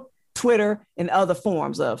 Facebook, Twitter, and other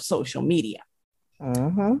forms of social media.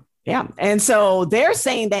 Mm-hmm. Yeah. And so they're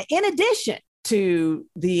saying that in addition to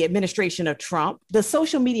the administration of Trump, the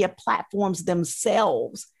social media platforms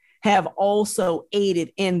themselves have also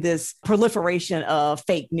aided in this proliferation of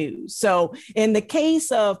fake news. So in the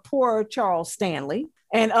case of poor Charles Stanley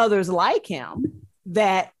and others like him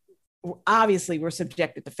that obviously were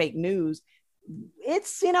subjected to fake news,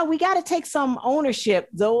 it's, we got to take some ownership.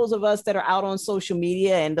 Those of us that are out on social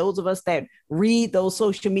media and those of us that read those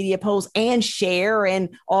social media posts and share and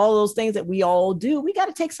all those things that we all do, we got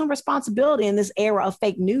to take some responsibility in this era of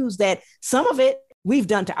fake news that some of it we've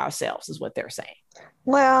done to ourselves, is what they're saying.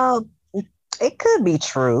 Well, it could be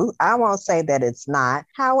true. I won't say that it's not.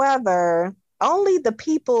 However, only the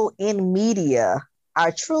people in media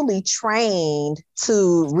are truly trained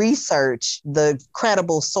to research the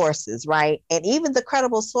credible sources, right? And even the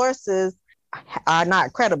credible sources are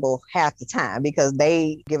not credible half the time because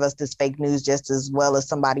they give us this fake news just as well as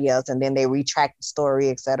somebody else, and then they retract the story,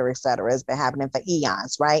 et cetera, et cetera. It's been happening for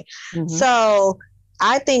eons, right? Mm-hmm. So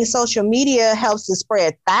I think social media helps to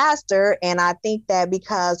spread faster. And I think that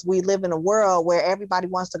because we live in a world where everybody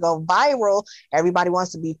wants to go viral, everybody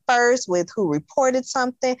wants to be first with who reported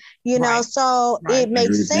something, so it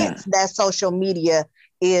makes sense that social media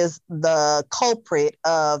is the culprit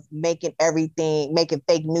of making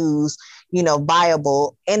fake news,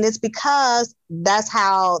 viable. And it's because that's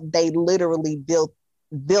how they literally built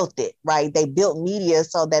it, right? They built media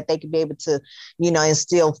so that they could be able to,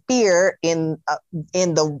 instill fear in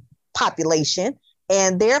the population,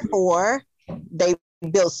 and therefore they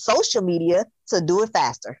built social media to do it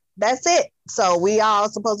faster. That's it. So we all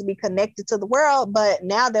supposed to be connected to the world, but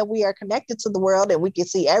now that we are connected to the world and we can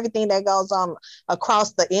see everything that goes on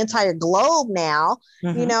across the entire globe now,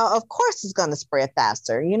 of course it's going to spread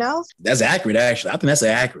faster, That's accurate, actually. I think that's an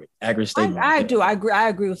accurate statement. I do. I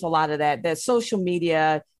agree with a lot of that social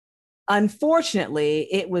media, unfortunately,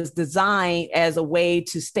 it was designed as a way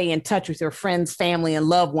to stay in touch with your friends, family, and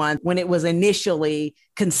loved ones when it was initially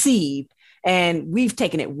conceived. And we've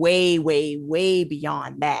taken it way, way, way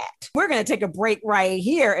beyond that. We're going to take a break right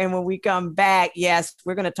here. And when we come back, yes,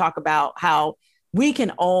 we're going to talk about how we can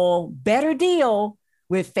all better deal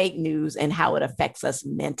with fake news and how it affects us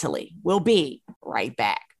mentally. We'll be right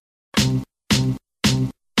back.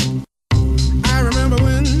 I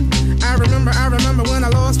remember when I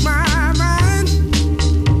lost my mind.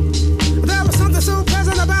 There was something so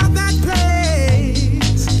pleasant about that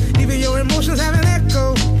place. Even your emotions have an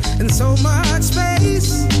echo in so much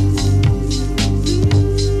space.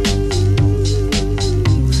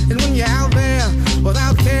 And when you're out there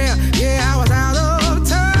without care, I was out of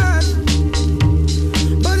touch.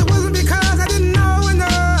 But it wasn't because I didn't know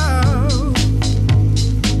enough.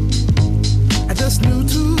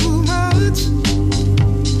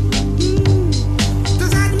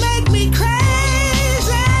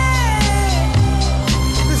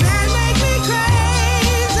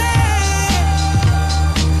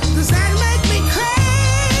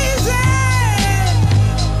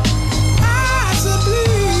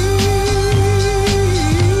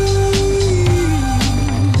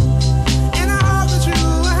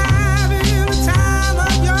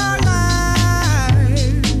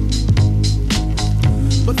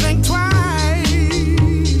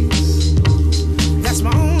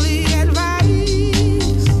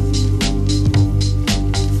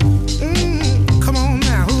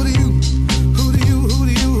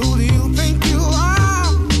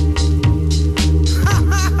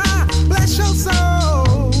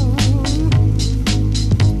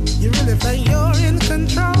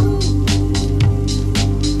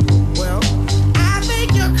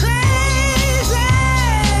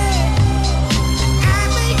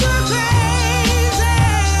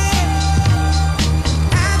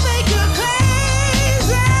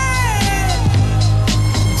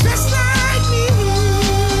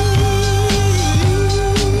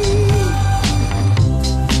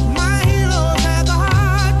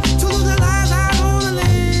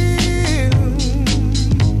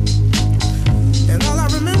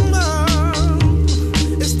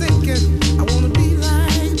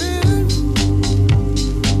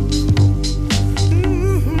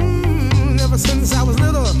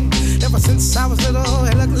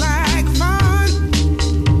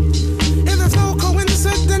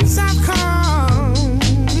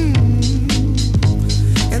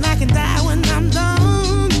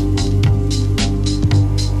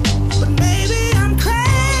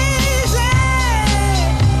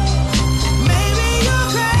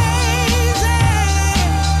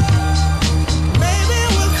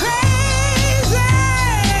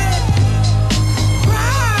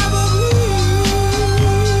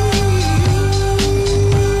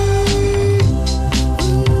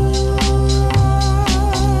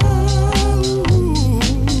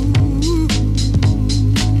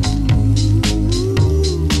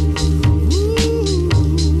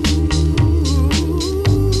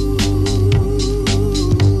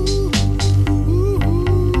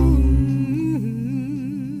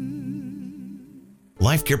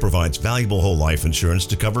 Life Care provides valuable whole life insurance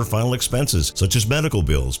to cover final expenses such as medical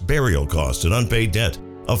bills, burial costs, and unpaid debt.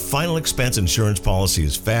 A final expense insurance policy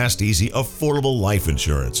is fast, easy, affordable life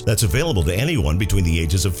insurance that's available to anyone between the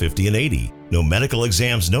ages of 50 and 80. No medical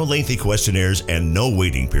exams, no lengthy questionnaires, and no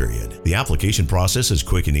waiting period. The application process is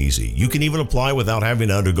quick and easy. You can even apply without having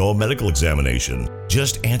to undergo a medical examination.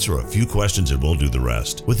 Just answer a few questions and we'll do the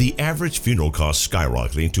rest. With the average funeral cost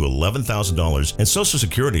skyrocketing to $11,000 and Social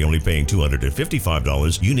Security only paying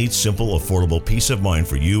 $255, you need simple, affordable peace of mind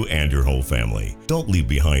for you and your whole family. Don't leave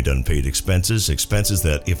behind unpaid expenses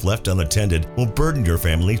that, if left unattended, will burden your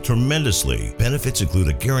family tremendously. Benefits include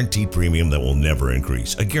a guaranteed premium that will never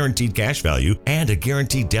increase, a guaranteed cash value, and a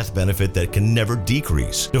guaranteed death benefit that can never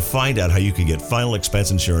decrease. To find out how you can get final expense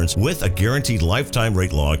insurance with a guaranteed lifetime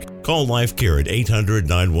rate lock, call Life Care at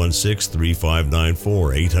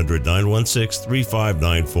 800-916-3594,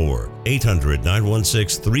 800-916-3594,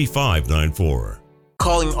 800-916-3594.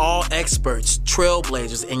 Calling all experts,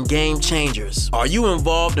 trailblazers, and game changers. Are you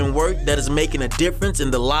involved in work that is making a difference in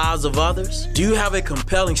the lives of others? Do you have a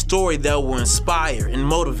compelling story that will inspire and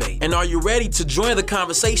motivate? And are you ready to join the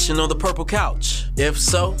conversation on the Purple Couch? If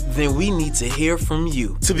so, then we need to hear from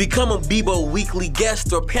you. To become a Bebo Weekly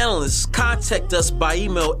guest or panelist, contact us by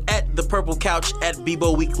email at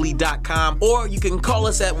thepurplecouch@beboweekly.com, or you can call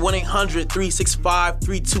us at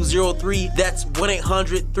 1-800-365-3203. That's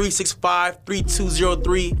 1-800-365-3203.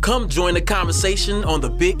 Come join the conversation on the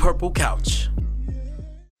Big Purple Couch.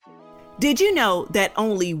 Did you know that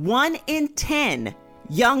only 1 in 10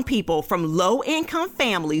 young people from low-income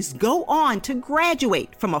families go on to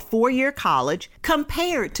graduate from a 4-year college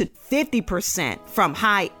compared to 50% from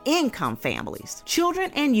high-income families?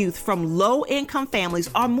 Children and youth from low-income families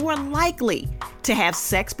are more likely to have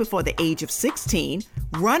sex before the age of 16,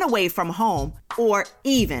 run away from home, or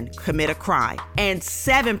even commit a crime. And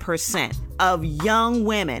 7% of young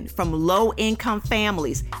women from low-income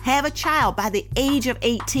families have a child by the age of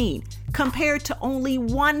 18, compared to only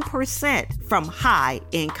 1% from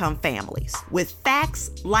high-income families. With facts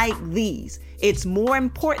like these, it's more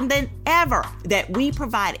important than ever that we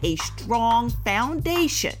provide a strong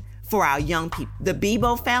foundation for our young people. The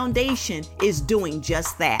Bebo Foundation is doing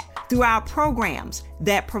just that through our programs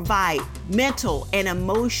that provide mental and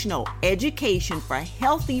emotional education for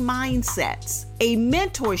healthy mindsets, a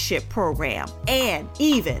mentorship program, and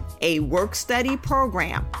even a work-study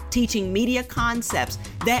program teaching media concepts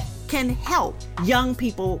that can help young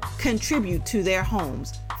people contribute to their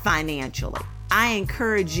homes financially. I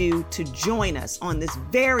encourage you to join us on this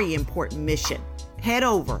very important mission. Head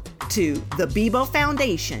over to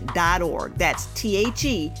thebebofoundation.org. That's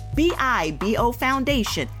THEBIBO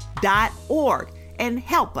Foundation.org and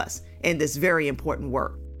help us in this very important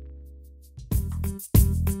work.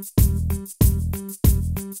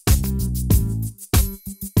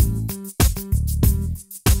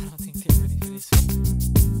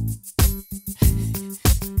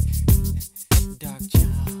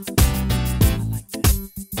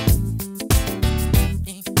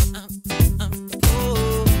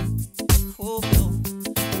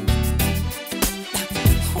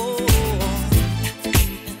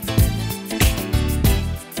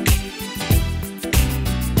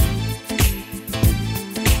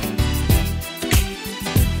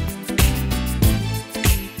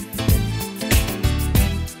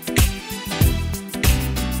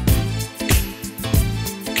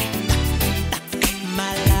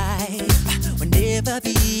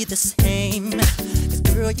 The same, 'cause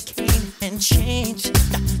girl, you came and changed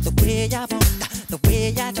the way I walk, the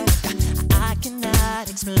way I talk. I cannot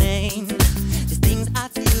explain the things I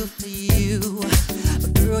feel for you,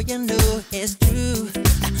 but girl, you know it's true.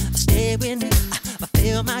 I'll stay with you, I'll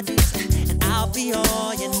feel my dues, and I'll be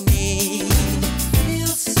all you need.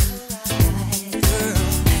 Feels so right, girl.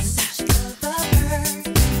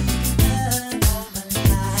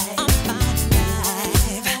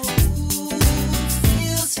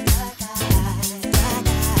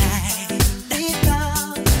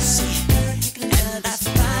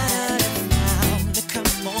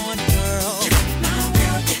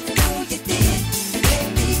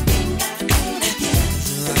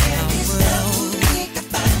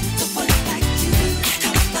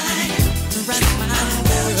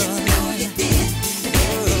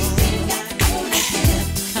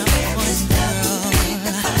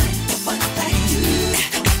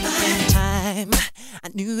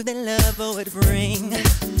 Knew that love would bring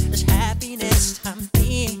this happiness to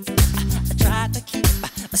me. I tried to keep my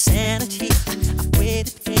sanity. I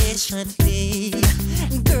waited patiently.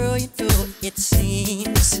 Girl, you know it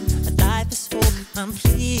seems life is so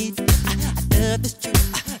complete. I love this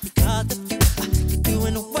truth because of you. You're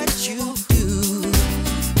doing what you do.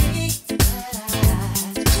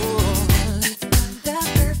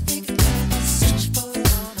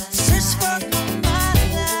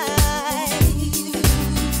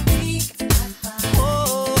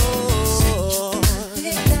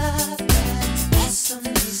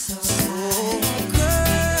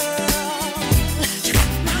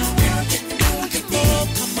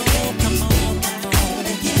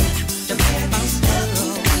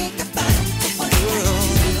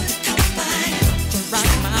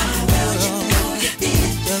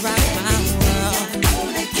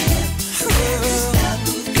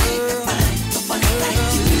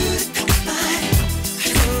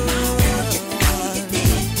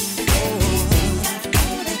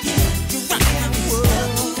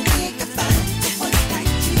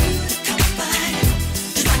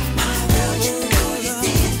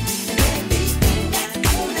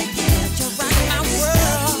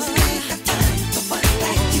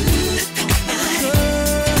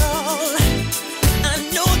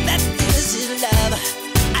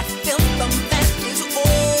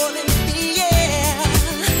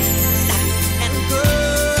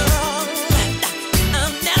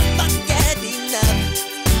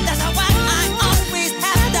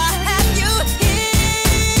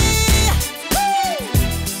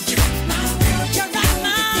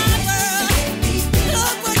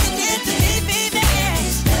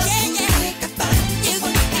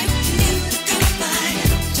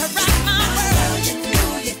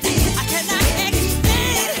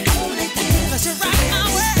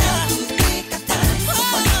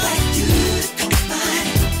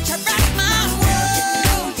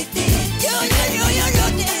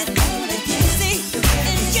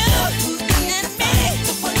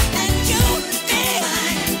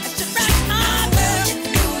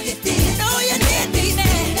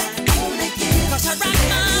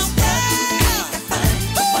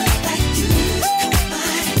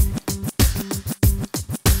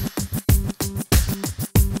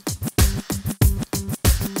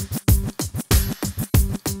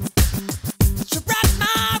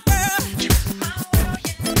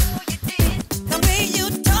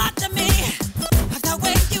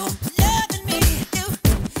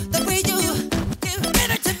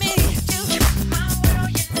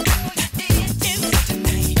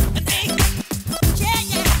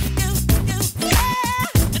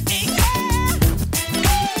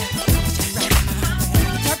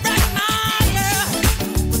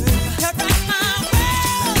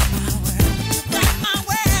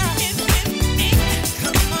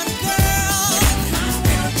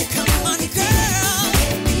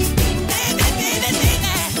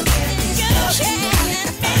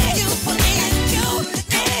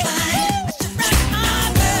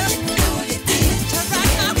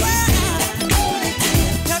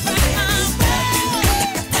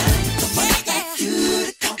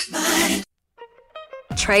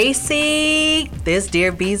 Tracy, this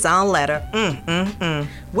Dear B Zone letter.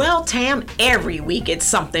 Well, Tam, every week it's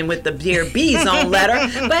something with the Dear B Zone letter.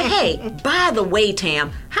 But hey, by the way,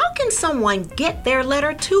 Tam, how can someone get their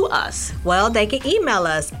letter to us? Well, they can email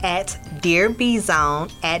us at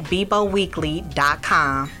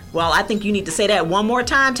dearbzone@beboweekly.com. Well, I think you need to say that one more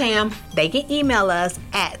time, Tam. They can email us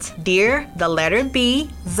at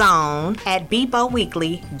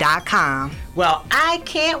dearbzone@beboweekly.com. Well, I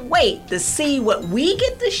can't wait to see what we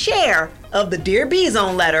get to share of the Dear B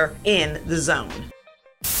Zone letter in the zone.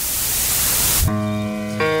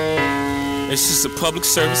 It's just a public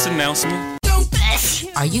service announcement.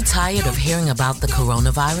 Are you tired of hearing about the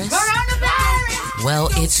coronavirus? Well,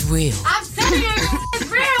 it's real. I'm telling you,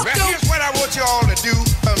 it's real. Now here's what I want you all to do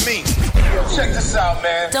for me. Yo, check this out,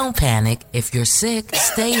 man. Don't panic. If you're sick,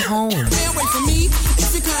 stay home. Stay away from me.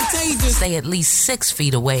 It's contagious. Stay at least 6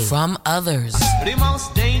 feet away from others. The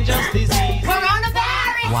most dangerous disease.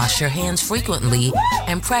 Coronavirus. Wash your hands frequently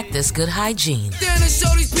and practice good hygiene. Stand and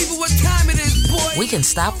show these people what time it is, boy. We can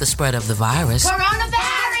stop the spread of the virus.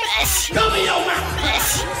 Coronavirus. Cover your mouth.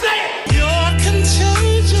 Say it. You're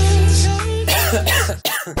contagious.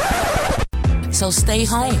 So stay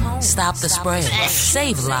home, stop the spread,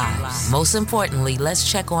 save lives. Most importantly, let's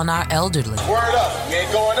check on our elderly. Word up, we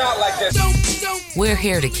ain't going out like this. We're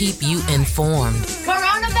here to keep you informed.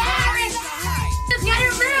 Coronavirus. It's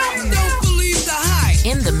getting real. Don't believe the hype.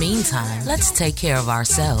 In the meantime, let's take care of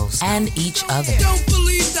ourselves and each other. Don't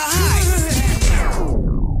believe the hype.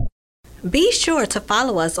 Be sure to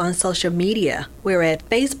follow us on social media. We're at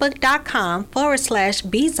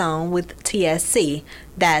facebook.com/bzone with TSC.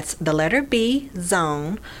 That's the letter B,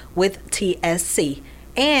 zone, with TSC.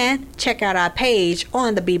 And check out our page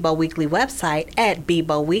on the Bebo Weekly website at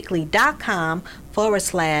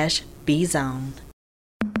beboweekly.com/bzone.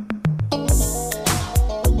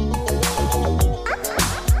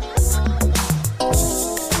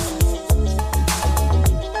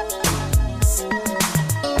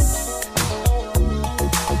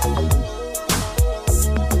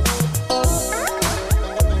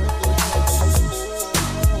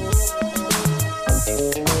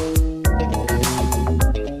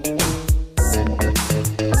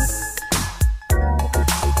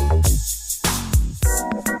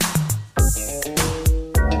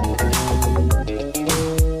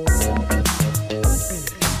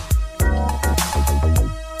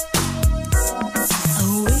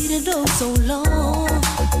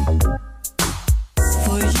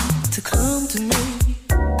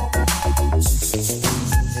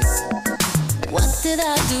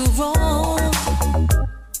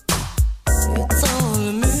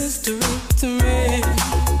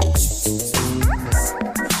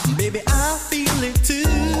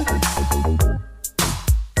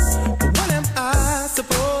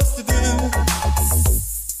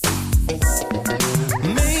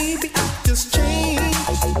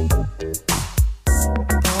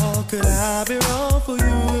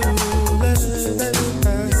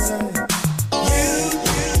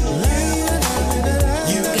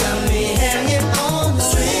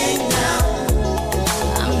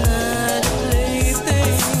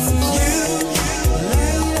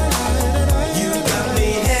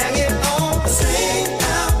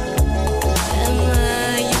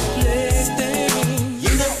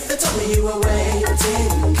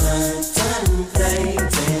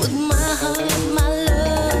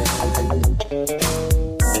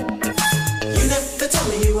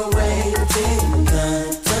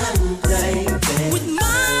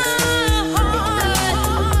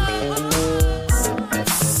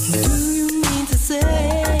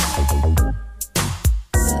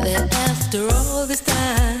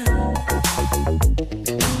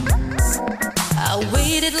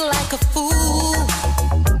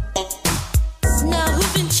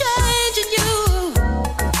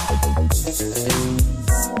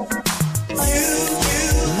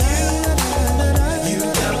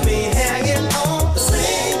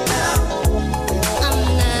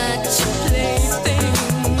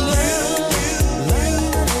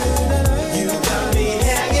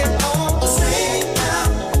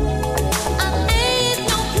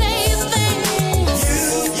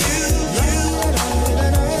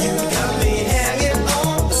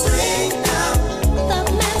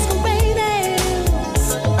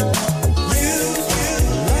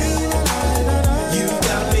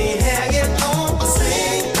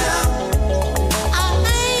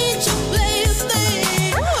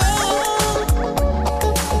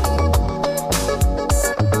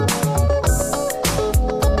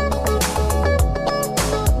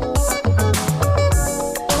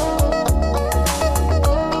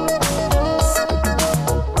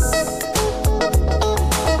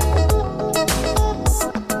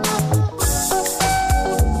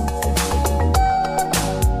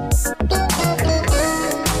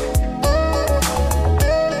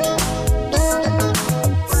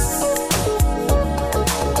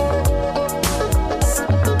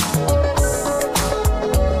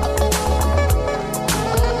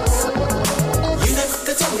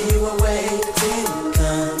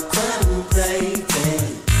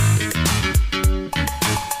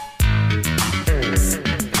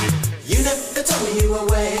 were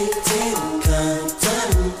waiting,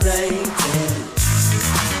 contemplating.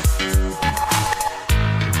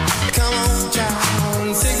 Come on,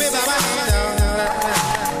 child, take me by my hand.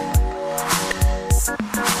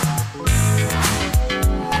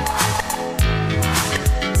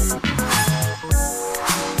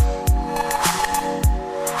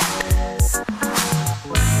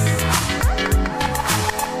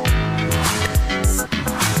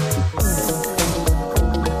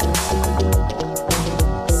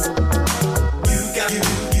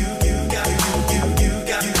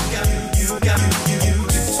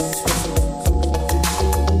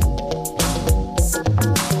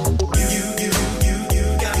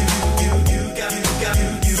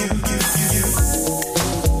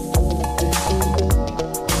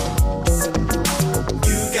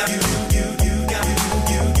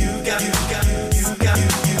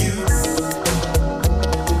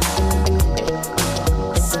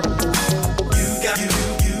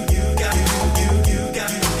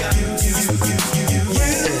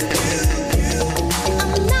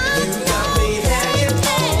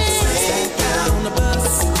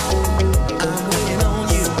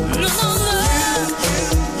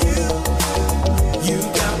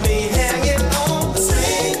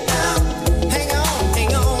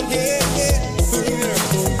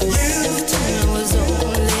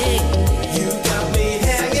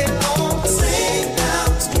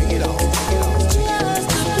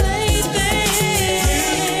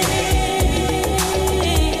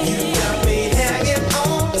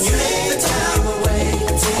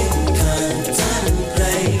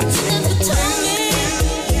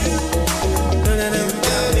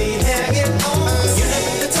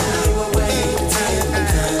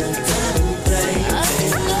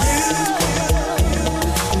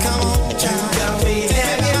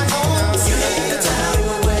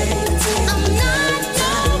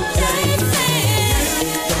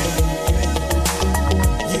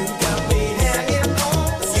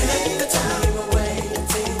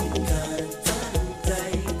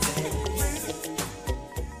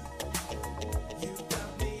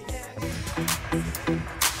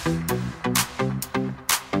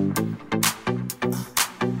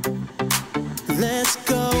 Let's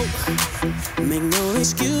go. Make no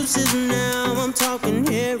excuses now. I'm talking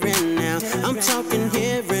here and now. I'm talking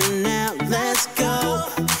here and now. Let's go.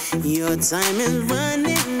 Your time is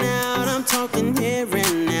running out. I'm talking here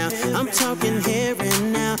and now. I'm talking here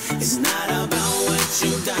and now. It's not about what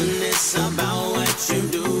you've done, it's about what you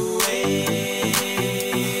doing.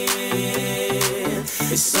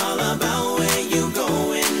 It's all about where you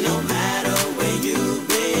going, no matter where you've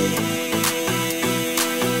been.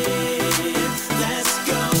 Let's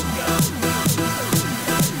go.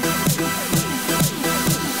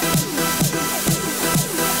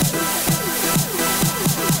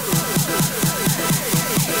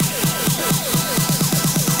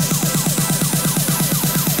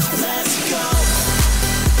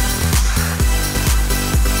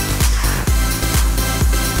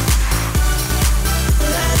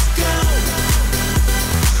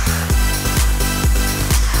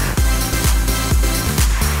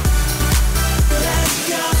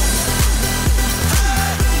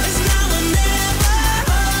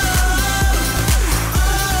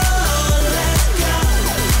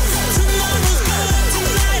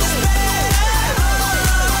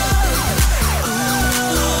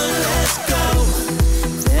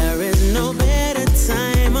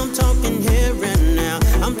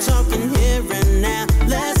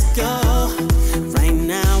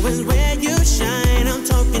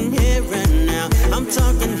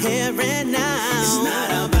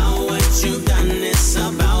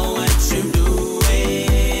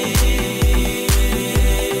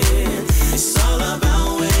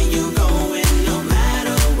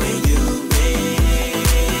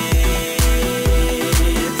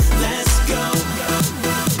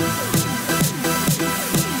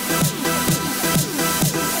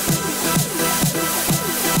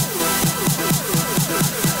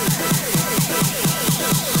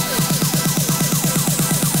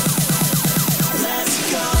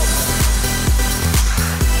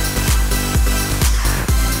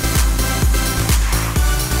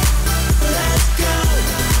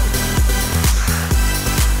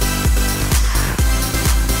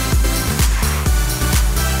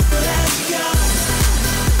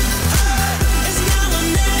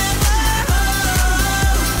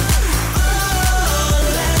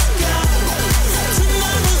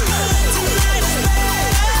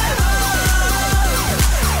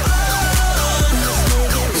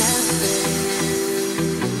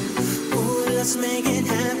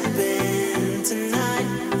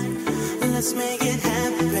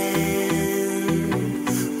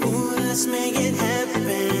 let's make it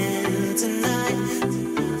happen tonight.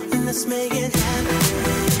 Let's make it happen.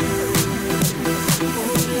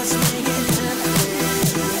 Let's make it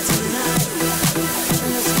happen tonight.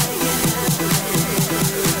 Let's make it happen.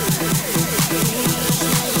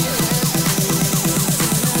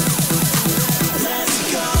 Let's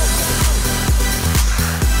go.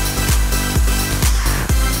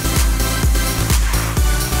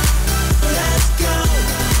 Let's go.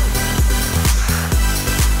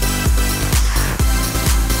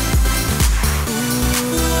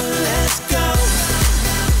 Let's go.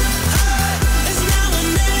 It's now or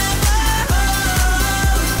never.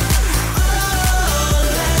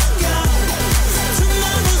 Let's go.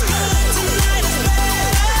 Tomorrow's good, tonight is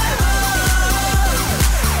better.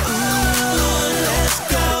 Let's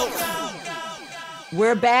go.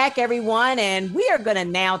 We're back, everyone, and we are going to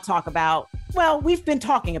now talk about, well, we've been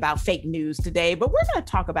talking about fake news today, but we're going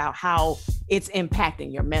to talk about how it's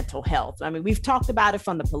impacting your mental health. I mean, we've talked about it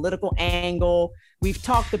from the political angle. We've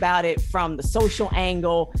talked about it from the social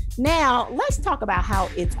angle. Now, let's talk about how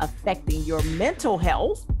it's affecting your mental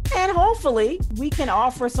health. And hopefully, we can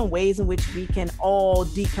offer some ways in which we can all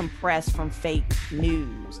decompress from fake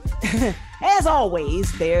news. As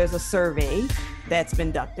always, there's a survey that's been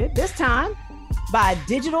conducted, this time by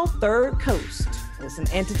Digital Third Coast. It's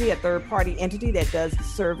an entity, a third-party entity that does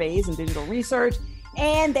surveys and digital research.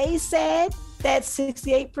 And they said that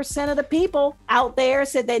 68% of the people out there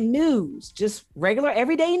said that news, just regular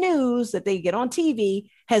everyday news that they get on TV,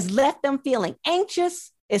 has left them feeling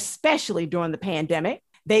anxious, especially during the pandemic.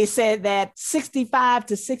 They said that 65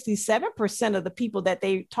 to 67% of the people that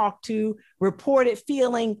they talked to reported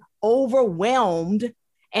feeling overwhelmed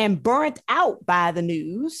and burnt out by the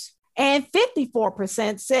news. And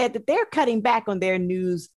 54% said that they're cutting back on their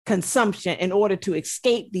news consumption in order to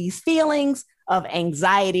escape these feelings of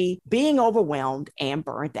anxiety, being overwhelmed, and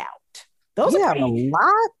burnt out. Those you are have a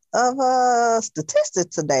lot of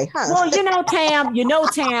statistics today, huh? Well,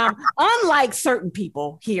 Tam, unlike certain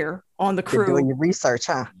people here on the crew. You're doing your research,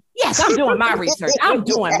 huh? Yes, I'm doing my research.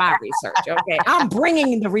 Okay. I'm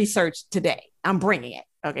bringing the research today. I'm bringing it.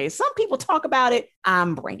 Okay. Some people talk about it.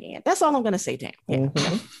 I'm bringing it. That's all I'm going to say, Tam. Yeah.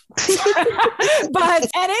 Mm-hmm. But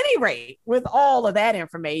at any rate, with all of that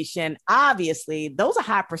information, obviously, those are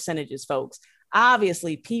high percentages, folks.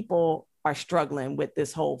 Obviously, people are struggling with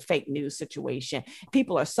this whole fake news situation.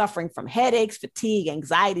 People are suffering from headaches, fatigue,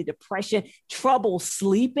 anxiety, depression, trouble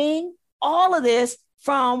sleeping, all of this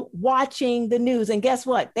from watching the news. And guess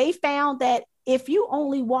what? They found that if you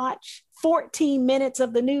only watch 14 minutes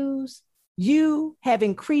of the news, you have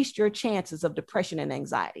increased your chances of depression and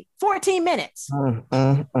anxiety. 14 minutes.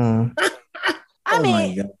 I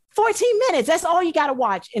mean, 14 minutes. That's all you got to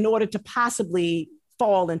watch in order to possibly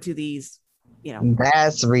fall into these,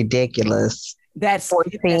 That's ridiculous. That's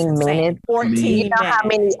 14 minutes. 14 You know minutes. how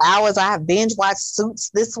many hours I have binge watched Suits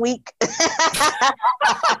this week?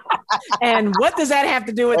 And what does that have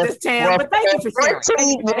to do with this, Tam? But thank you for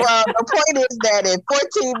sharing. Well, the point is that in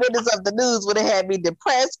 14 minutes of the news would have had me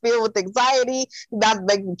depressed, filled with anxiety, not to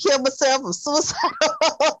make me kill myself or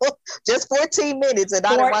suicidal. Just 14 minutes, and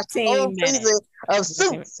I done watched the whole season of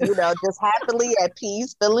Suits. Just happily at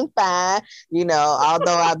peace, feeling fine.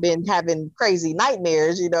 Although I've been having crazy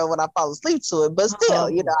nightmares, when I fall asleep to it, but still,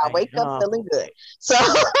 I wake up feeling good. So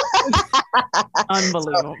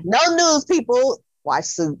unbelievable. So, no news, people. Watch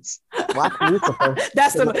Suits. Watch Lucifer.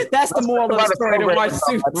 That's the moral of the story, to watch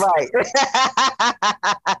Suits. Right.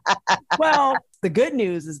 Well, the good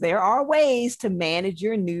news is there are ways to manage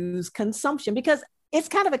your news consumption, because it's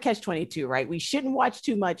kind of a catch-22, right? We shouldn't watch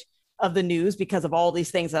too much of the news because of all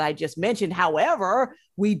these things that I just mentioned. However,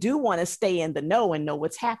 we do want to stay in the know and know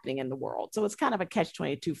what's happening in the world. So it's kind of a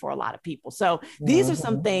catch-22 for a lot of people. So these are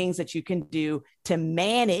some things that you can do to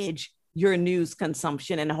manage your news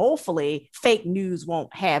consumption, and hopefully fake news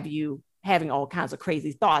won't have you having all kinds of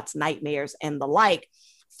crazy thoughts, nightmares, and the like.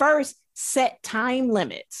 First, set time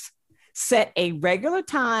limits. Set a regular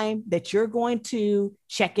time that you're going to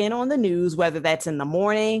check in on the news, whether that's in the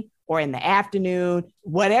morning or in the afternoon,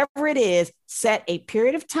 whatever it is. Set a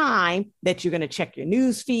period of time that you're going to check your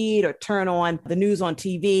news feed or turn on the news on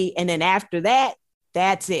TV. And then after that,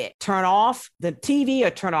 that's it. Turn off the TV or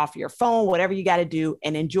turn off your phone, whatever you got to do,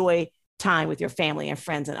 and enjoy time with your family and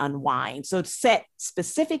friends and unwind. So set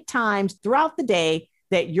specific times throughout the day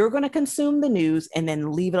that you're going to consume the news, and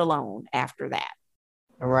then leave it alone after that.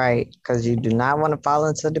 Right, because you do not want to fall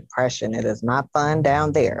into depression. It is not fun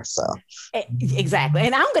down there. So exactly.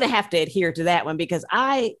 And I'm going to have to adhere to that one because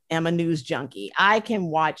I am a news junkie. I can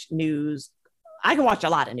watch news I can watch a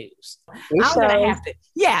lot of news. You I'm gonna have to.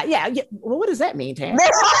 Yeah. Well, what does that mean, Tam? Wait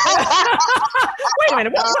a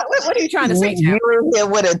minute. What are you trying to say, Tam? You were here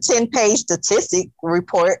with a 10-page statistic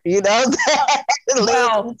report, that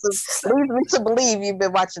leads me to believe you've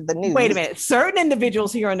been watching the news. Wait a minute. Certain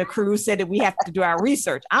individuals here on the crew said that we have to do our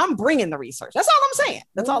research. I'm bringing the research. That's all I'm saying.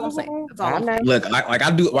 That's all I'm saying. Look, like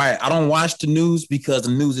I do. Right, I don't watch the news because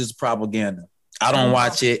the news is propaganda. I don't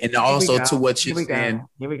watch it, and also to what you're saying.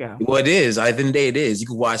 Here we go. Well, it is. I think it is. You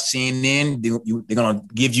can watch CNN. They're gonna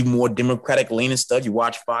give you more Democratic leaning stuff. You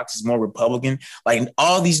watch Fox, it's more Republican. Like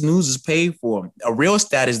all these news is paid for. A real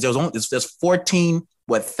stat is there's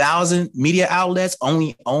 14,000 media outlets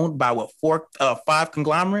only owned by 5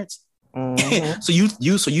 conglomerates. Mm-hmm. So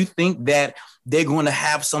you think that they're going to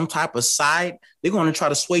have some type of side? They're going to try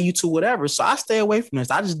to sway you to whatever. So I stay away from this.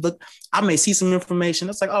 I just look. I may see some information.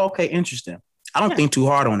 It's like, oh, okay, interesting. I don't think too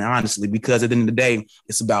hard on it, honestly, because at the end of the day,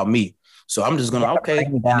 it's about me. So I'm just gonna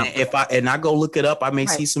if I go look it up, I may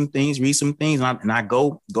see some things, read some things, and I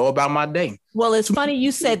go about my day. Well, it's funny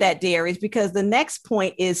you said that, Darius, because the next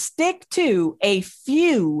point is stick to a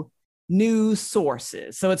few news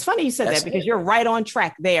sources. So it's funny you said that because you're right on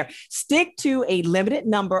track there. Stick to a limited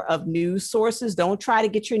number of news sources. Don't try to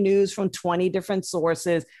get your news from 20 different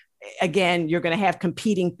sources. Again, you're going to have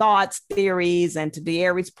competing thoughts, theories, and to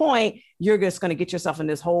Darius' point, you're just going to get yourself in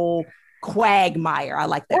this whole quagmire. I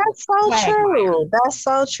like that. That's so true. That's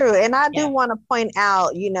so true. And I do want to point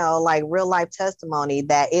out, like real life testimony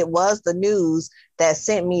that it was the news that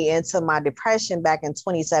sent me into my depression back in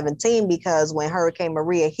 2017, because when Hurricane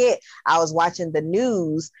Maria hit, I was watching the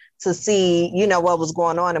news to see, what was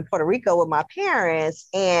going on in Puerto Rico with my parents.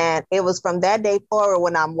 And it was from that day forward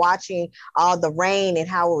when I'm watching all the rain and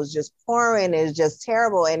how it was just pouring. It's just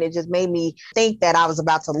terrible. And it just made me think that I was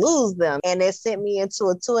about to lose them. And it sent me into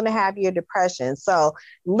a 2.5-year depression. So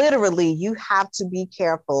literally you have to be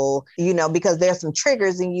careful, because there's some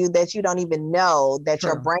triggers in you that you don't even know that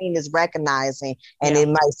your brain is recognizing, and it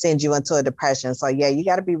might send you into a depression. So you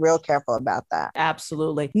got to be real careful about that.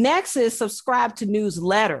 Absolutely. Next is subscribe to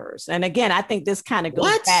newsletters. And again, I think this kind of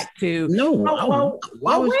goes back to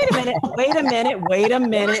wait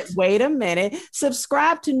a minute.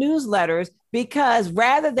 Subscribe to newsletters, because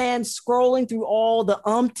rather than scrolling through all the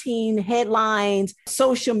umpteen headlines,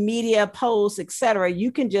 social media posts, etc.,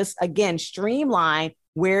 you can just, again, streamline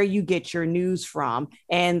where you get your news from.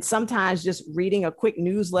 And sometimes just reading a quick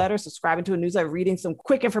newsletter, subscribing to a newsletter, reading some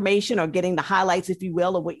quick information or getting the highlights, if you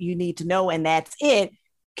will, of what you need to know, and that's it,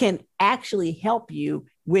 can actually help you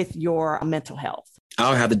with your mental health.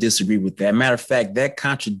 I'll have to disagree with that. Matter of fact, that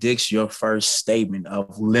contradicts your first statement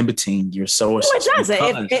of limiting your sources. No, it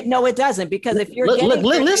doesn't. No, it doesn't. Because if you're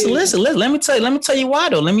listen. Let me tell you why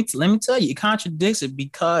though. Let me tell you, it contradicts it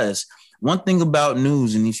because one thing about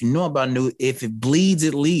news, and if you know about news, if it bleeds,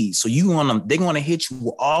 it leads. So they're gonna hit you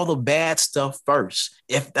with all the bad stuff first,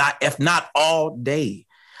 if not all day.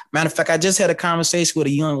 Matter of fact, I just had a conversation with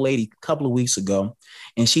a young lady a couple of weeks ago,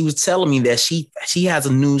 and she was telling me that she has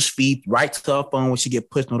a news feed right to her phone when she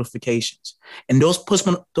get push notifications. And those push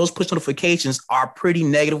notifications are pretty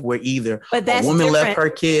negative, where either a woman left her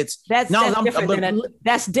kids. That's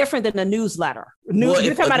different than a newsletter.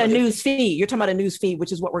 You're talking about a news feed. You're talking about a news feed,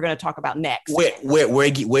 which is what we're going to talk about next. Where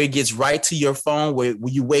it gets right to your phone, where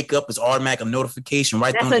you wake up, it's automatic a notification.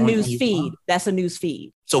 Right. That's a news feed. That's a news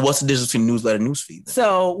feed. So what's the difference between newsletter and news feed?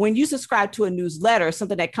 So when you subscribe to a newsletter,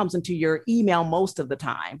 something that comes into your email most of the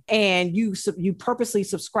time, and you purposely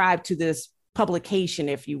subscribe to this publication,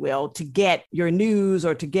 if you will, to get your news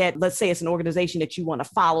or to get, let's say it's an organization that you want to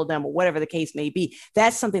follow them or whatever the case may be.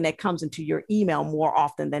 That's something that comes into your email more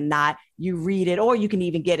often than not. You read it, or you can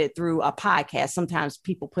even get it through a podcast. Sometimes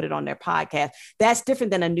people put it on their podcast. That's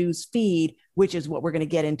different than a news feed, which is what we're going to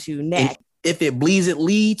get into next. If it bleeds, it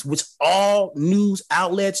leads, which all news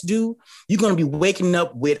outlets do, you're going to be waking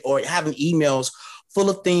up with or having emails full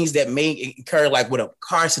of things that may occur, like with a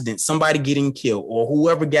car accident, somebody getting killed, or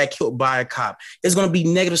whoever got killed by a cop. It's going to be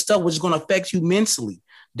negative stuff, which is going to affect you mentally.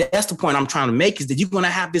 That's the point I'm trying to make, is that you're going to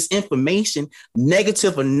have this information,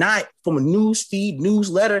 negative or not, from a news feed,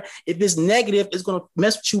 newsletter. If it's negative, it's going to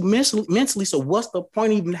mess with you mentally. So what's the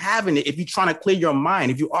point of even having it if you're trying to clear your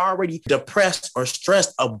mind? If you're already depressed or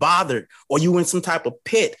stressed or bothered, or you in some type of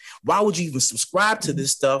pit, why would you even subscribe to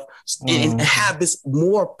this stuff and have this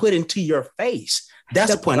more put into your face?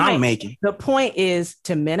 That's the point I'm making. The point is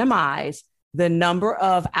to minimize the number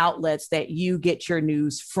of outlets that you get your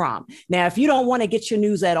news from. Now, if you don't want to get your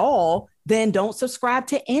news at all, then don't subscribe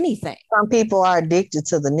to anything. Some people are addicted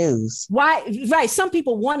to the news. Why? Right. Some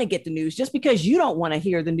people want to get the news. Just because you don't want to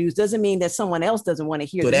hear the news doesn't mean that someone else doesn't want to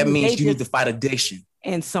hear the news. So that means you need to fight addiction.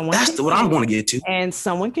 And someone that's what I'm going to get to. And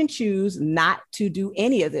someone can choose not to do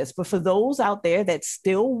any of this. But for those out there that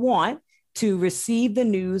still want to receive the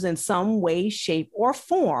news in some way, shape, or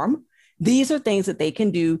form, these are things that they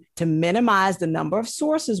can do to minimize the number of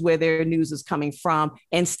sources where their news is coming from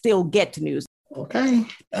and still get to news. Okay.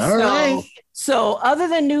 All right. So other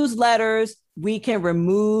than newsletters, we can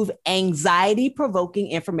remove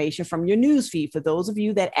anxiety-provoking information from your newsfeed. For those of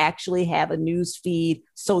you that actually have a newsfeed,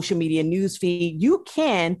 social media newsfeed, you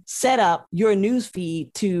can set up your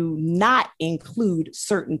newsfeed to not include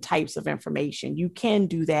certain types of information. You can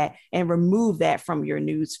do that and remove that from your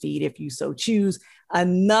newsfeed if you so choose.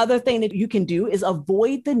 Another thing that you can do is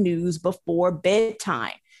avoid the news before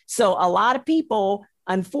bedtime. So a lot of people,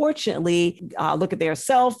 unfortunately, look at their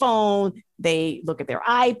cell phone, they look at their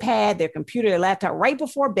iPad, their computer, their laptop right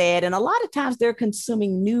before bed. And a lot of times they're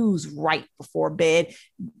consuming news right before bed.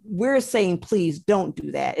 We're saying, please don't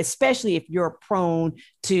do that, especially if you're prone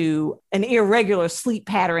to an irregular sleep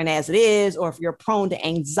pattern as it is, or if you're prone to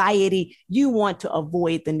anxiety. You want to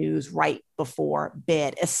avoid the news right before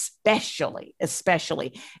bed, especially.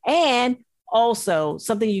 And also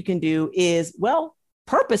something you can do is,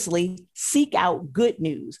 purposely seek out good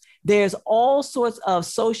news. There's all sorts of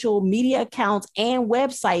social media accounts and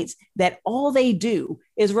websites that all they do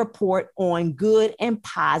is report on good and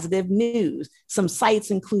positive news. Some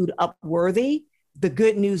sites include Upworthy, the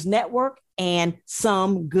Good News Network, and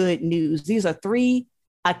Some Good News. These are 3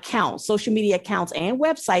 accounts, social media accounts and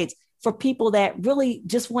websites for people that really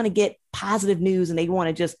just want to get positive news and they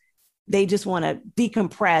just want to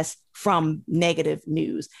decompress from negative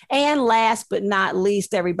news. And last but not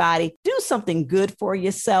least, everybody, do something good for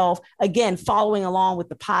yourself. Again, following along with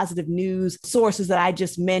the positive news sources that I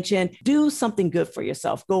just mentioned, do something good for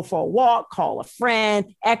yourself. Go for a walk, call a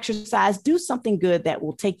friend, exercise, do something good that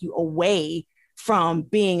will take you away from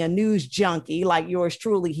being a news junkie like yours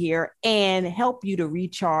truly here and help you to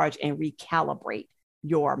recharge and recalibrate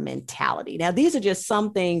your mentality. Now, these are just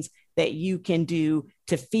some things that you can do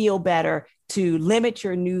to feel better, to limit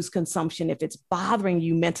your news consumption if it's bothering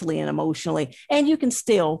you mentally and emotionally, and you can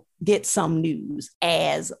still get some news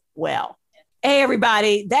as well. Hey,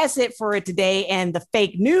 everybody, that's it for today and the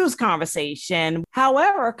fake news conversation.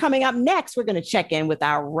 However, coming up next, we're going to check in with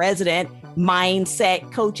our resident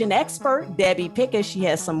mindset coach and expert, Debbie Pickett. She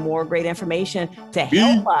has some more great information to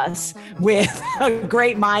help us with a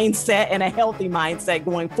great mindset and a healthy mindset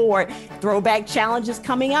going forward. Throwback challenges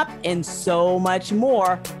coming up and so much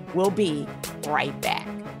more. We'll be right back.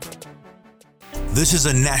 This is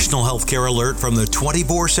a national healthcare alert from the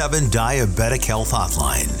 24/7 Diabetic Health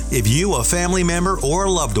Hotline. If you, a family member, or a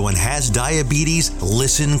loved one has diabetes,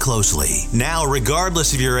 listen closely. Now,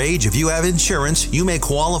 regardless of your age, if you have insurance, you may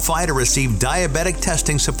qualify to receive diabetic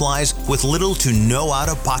testing supplies with little to no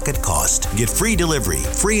out-of-pocket cost. Get free delivery,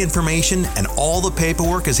 free information, and all the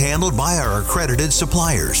paperwork is handled by our accredited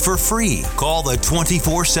suppliers for free. Call the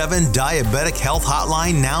 24/7 Diabetic Health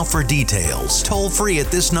Hotline now for details. Toll free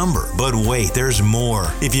at this number. But wait, there's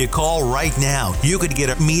more. If you call right now, you could get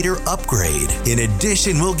a meter upgrade. In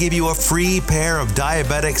addition, we'll give you a free pair of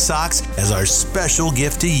diabetic socks as our special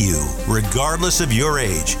gift to you. Regardless of your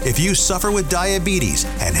age, if you suffer with diabetes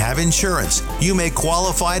and have insurance, you may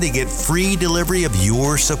qualify to get free delivery of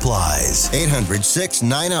your supplies.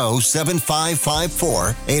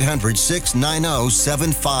 800-690-7554.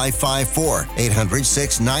 800-690-7554.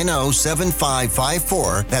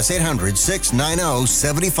 800-690-7554. That's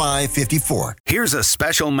 800-690-7554. Here's a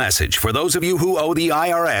special message for those of you who owe the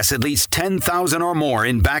IRS at least $10,000 or more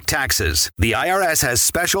in back taxes. The IRS has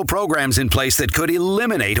special programs in place that could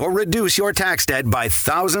eliminate or reduce your tax debt by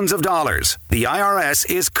thousands of dollars. The IRS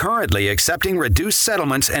is currently accepting reduced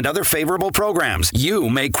settlements and other favorable programs. You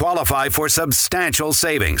may qualify for substantial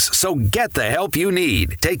savings, so get the help you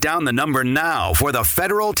need. Take down the number now for the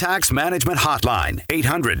Federal Tax Management Hotline,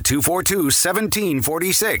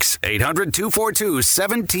 800-242-1746,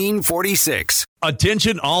 800-242-1746.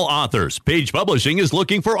 Attention all authors. Page Publishing is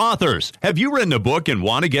looking for authors. Have you written a book and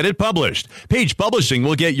want to get it published? Page Publishing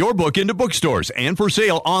will get your book into bookstores and for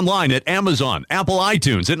sale online at Amazon, Apple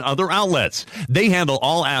iTunes, and other outlets. They handle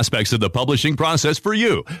all aspects of the publishing process for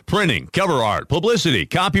you. Printing, cover art, publicity,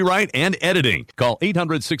 copyright, and editing. Call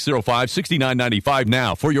 800-605-6995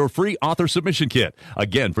 now for your free author submission kit.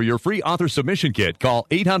 Again, for your free author submission kit, call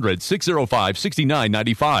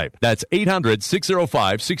 800-605-6995. That's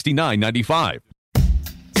 800-605-6995.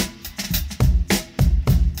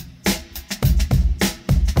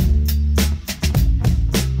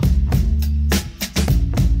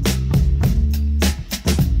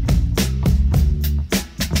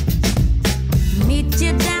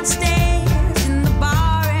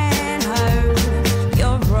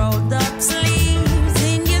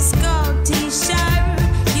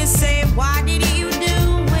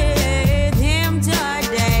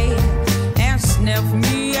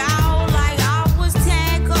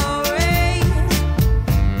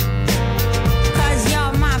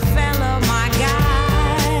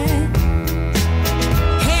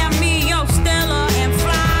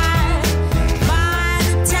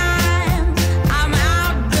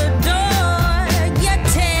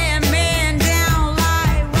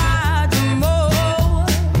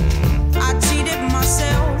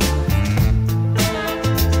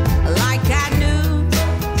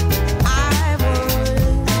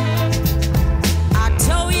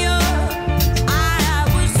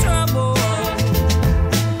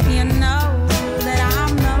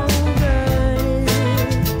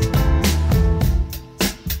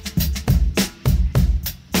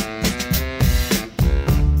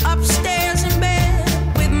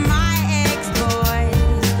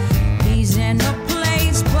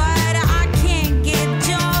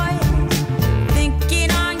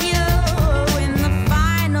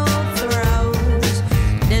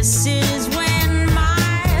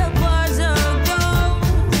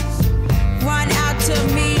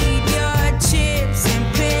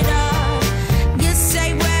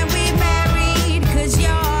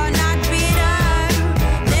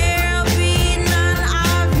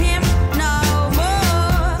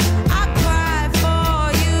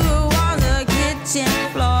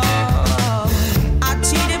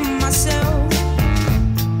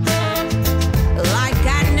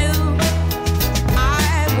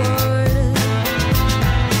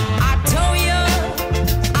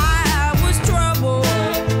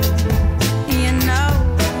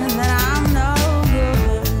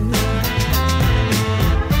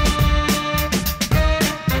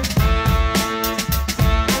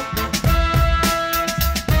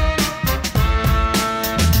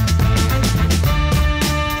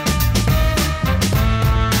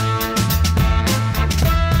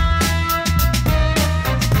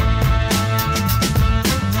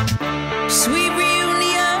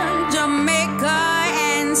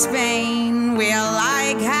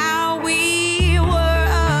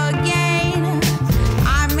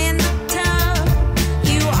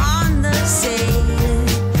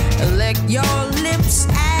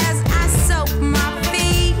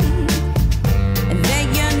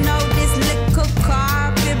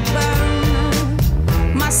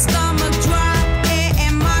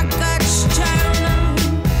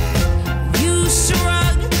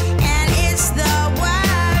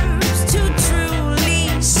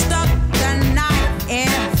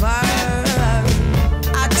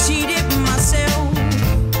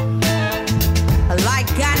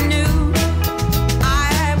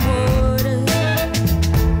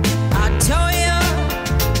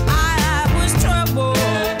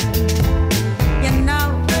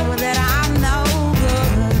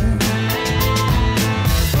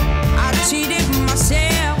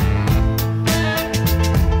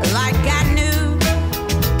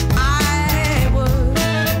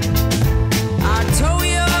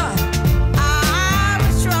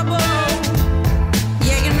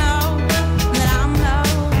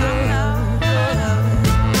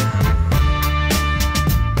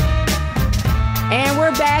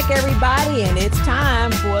 everybody, and it's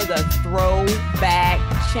time for the Throwback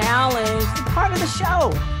Challenge, the part of the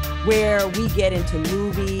show where we get into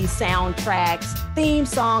movies, soundtracks, theme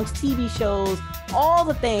songs, TV shows, all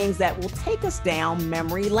the things that will take us down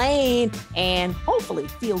memory lane and hopefully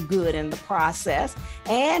feel good in the process.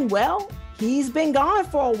 And well, he's been gone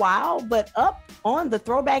for a while, but up on the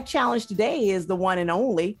Throwback Challenge today is the one and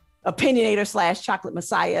only opinionator / chocolate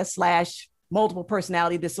messiah / multiple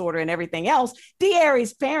personality disorder and everything else,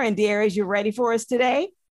 D'Aries Perrin. D'Aries, you ready for us today?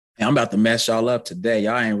 I'm about to mess y'all up today.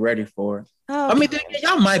 Y'all ain't ready for it. Oh, I mean,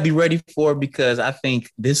 y'all might be ready for it because I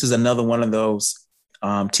think this is another one of those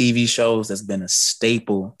TV shows that's been a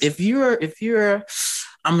staple. If you're,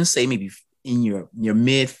 I'm gonna say maybe in your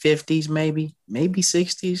mid 50s, maybe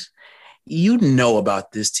 60s, you know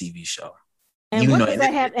about this TV show. And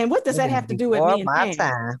what does that have to do with me and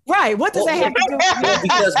Pam? Right. What does that have to do with me?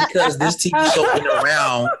 Because this TV show been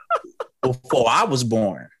around before I was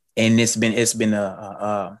born, and it's been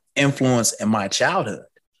a influence in my childhood.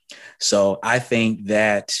 So I think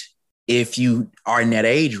that if you are in that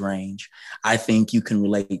age range, I think you can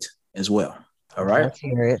relate as well. All right. Let's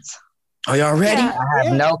hear it. Are y'all ready? I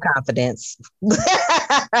have no confidence.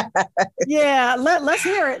 Yeah, let's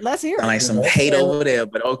hear it. Let's hear it. Like some hate over there,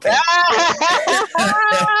 but okay.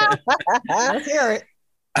 Let's hear it.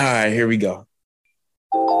 All right, here we go.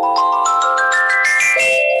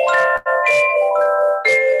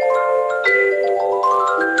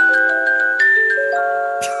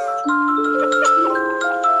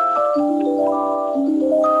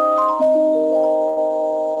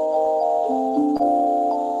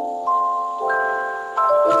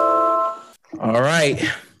 All right.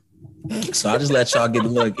 So I'll just let y'all get a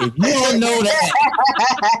look. If you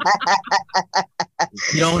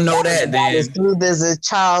don't know that, then as smooth as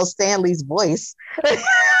Charles Stanley's voice.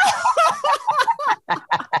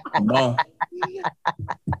 Come on.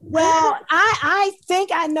 Well, I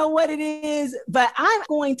think I know what it is, but I'm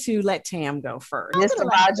going to let Tam go first. Mr.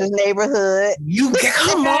 Rogers' Neighborhood. You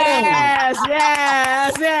come on.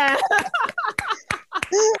 Yes.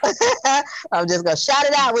 I'm just gonna shout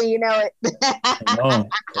it out when you know it.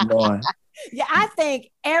 Come on. Yeah, I think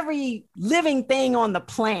every living thing on the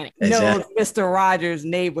planet Exactly. knows Mr. Rogers'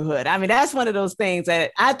 Neighborhood. I mean, that's one of those things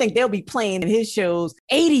that I think they'll be playing in his shows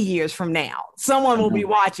 80 years from now. Someone will be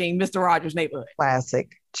watching Mr. Rogers' Neighborhood.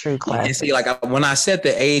 Classic, true classic. And see, like when I said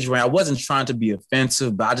the age range, I wasn't trying to be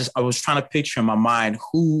offensive, but I was trying to picture in my mind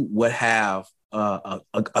who would have a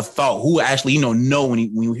thought, who actually know when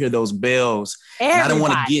you hear those bells. And I didn't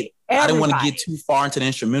want to get too far into the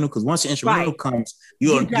instrumental, because once the instrumental comes,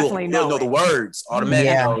 you'll know the words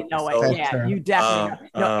automatically. You definitely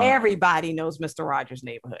know. Everybody knows Mr. Rogers'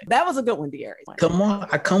 Neighborhood. That was a good one, D'Aries. Come on,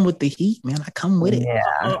 I come with the heat, man. I come with it.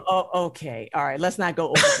 Yeah. Okay. All right. Let's not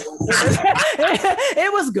go over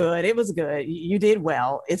It was good. It was good. You did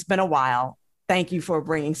well. It's been a while. Thank you for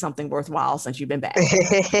bringing something worthwhile since you've been back. Come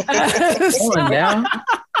on now.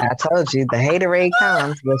 I told you the haterade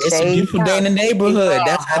comes. It's a beautiful day in the neighborhood.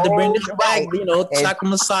 That's how to bring this back. Chocolate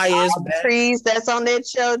Messiah is the trees that's on that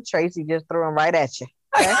show. Tracy just threw them right at you.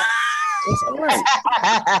 Okay? It's all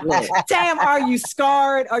right. Tam, are you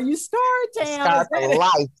scarred? Are you scarred, Tam? Scarred for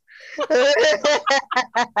life.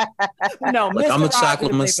 No, look, I'm a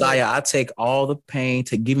chocolate messiah. I take all the pain,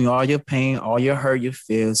 to give you all your pain, all your hurt, your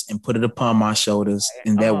fears, and put it upon my shoulders.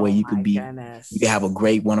 And that way you can you can have a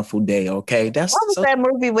great, wonderful day. Okay. What was that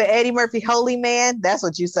movie with Eddie Murphy, Holy Man? That's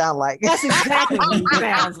what you sound like. That's exactly who he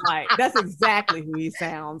sounds like.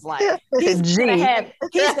 He's gonna have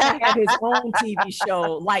his own TV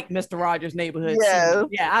show like Mr. Rogers' Neighborhood. Yes.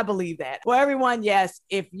 Yeah, I believe that. Well, everyone, yes,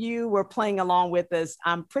 if you were playing along with us,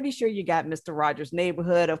 I'm pretty sure you got Mr. Rogers'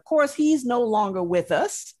 Neighborhood. Of course, he's no longer with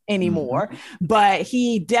us anymore, but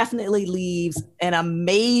he definitely leaves an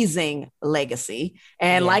amazing legacy.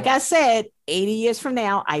 And like I said, 80 years from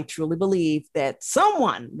now, I truly believe that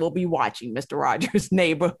someone will be watching Mr. Rogers'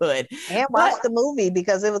 Neighborhood. And watch the movie,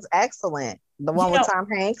 because it was excellent. The one with Tom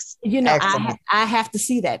Hanks. I have to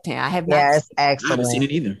see that, Tam. I have not. Yes, excellent. I haven't seen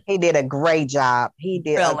it either. He did a great job.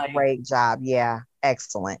 A great job. Yeah,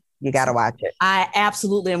 excellent. You got to watch it. I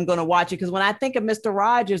absolutely am going to watch it, because when I think of Mr.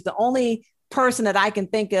 Rogers, the only person that I can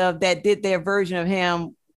think of that did their version of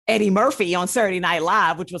him, Eddie Murphy on Saturday Night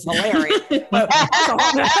Live, which was hilarious. but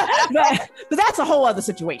that's a whole other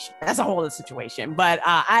situation. But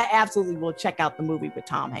I absolutely will check out the movie with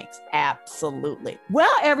Tom Hanks. Absolutely.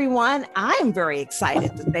 Well, everyone, I'm very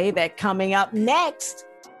excited to say that coming up next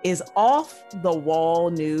is Off the Wall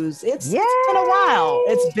News. It's been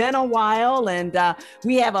a while. And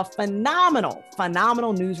we have a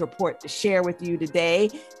phenomenal news report to share with you today.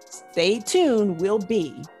 Stay tuned. We'll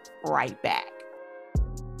be right back.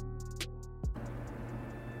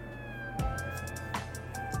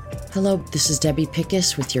 Hello, this is Debbie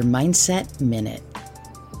Pickus with your Mindset Minute.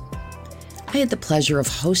 I had the pleasure of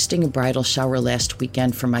hosting a bridal shower last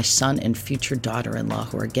weekend for my son and future daughter-in-law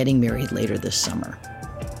who are getting married later this summer.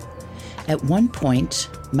 At one point,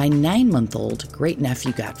 my 9-month-old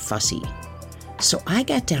great-nephew got fussy, so I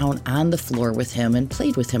got down on the floor with him and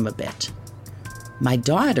played with him a bit. My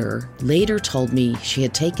daughter later told me she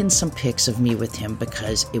had taken some pics of me with him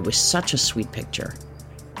because it was such a sweet picture.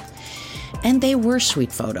 And they were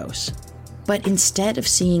sweet photos, but instead of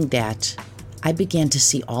seeing that, I began to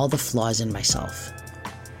see all the flaws in myself.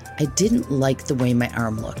 I didn't like the way my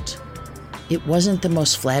arm looked. It wasn't the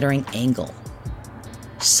most flattering angle.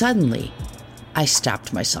 Suddenly, I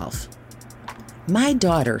stopped myself. My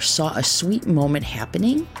daughter saw a sweet moment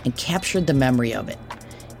happening and captured the memory of it,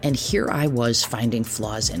 and here I was finding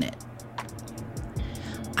flaws in it.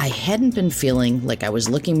 I hadn't been feeling like I was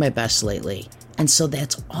looking my best lately, and so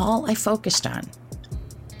that's all I focused on.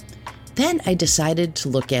 Then I decided to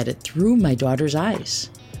look at it through my daughter's eyes,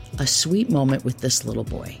 a sweet moment with this little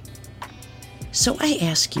boy. So I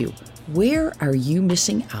ask you, where are you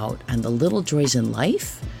missing out on the little joys in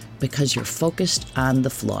life because you're focused on the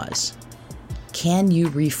flaws? Can you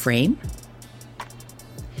reframe?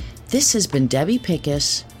 This has been Debbie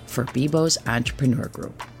Pickus for Bebo's Entrepreneur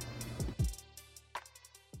Group.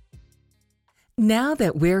 Now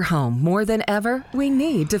that we're home more than ever, we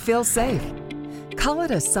need to feel safe. Call it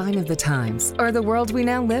a sign of the times or the world we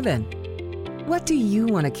now live in. What do you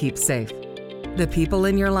want to keep safe? The people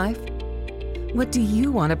in your life? What do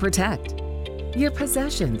you want to protect? Your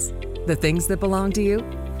possessions, the things that belong to you,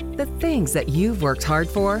 the things that you've worked hard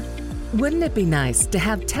for. Wouldn't it be nice to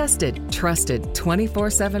have tested, trusted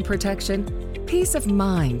 24/7 protection? Peace of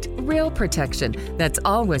mind, real protection that's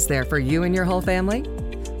always there for you and your whole family?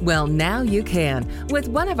 Well, now you can with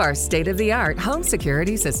one of our state-of-the-art home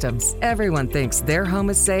security systems. Everyone thinks their home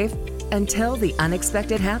is safe until the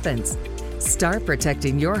unexpected happens. Start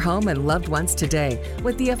protecting your home and loved ones today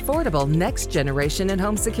with the affordable next generation in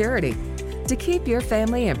home security. To keep your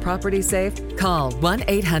family and property safe, call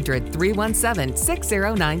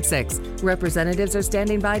 1-800-317-6096. Representatives are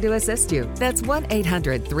standing by to assist you. That's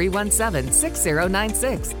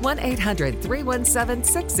 1-800-317-6096.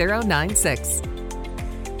 1-800-317-6096.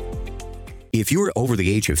 If you're over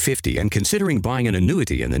the age of 50 and considering buying an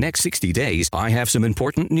annuity in the next 60 days, I have some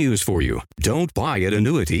important news for you. Don't buy an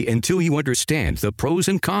annuity until you understand the pros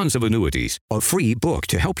and cons of annuities. A free book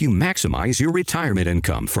to help you maximize your retirement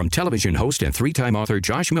income from television host and 3-time author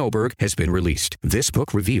Josh Melberg has been released. This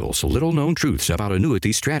book reveals little-known truths about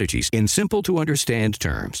annuity strategies in simple-to-understand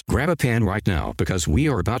terms. Grab a pen right now because we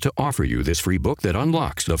are about to offer you this free book that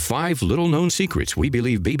unlocks the 5 little-known secrets we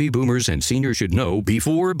believe baby boomers and seniors should know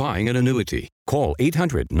before buying an annuity. Call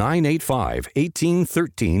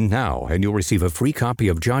 800-985-1813 now and you'll receive a free copy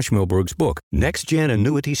of Josh Melberg's book, Next Gen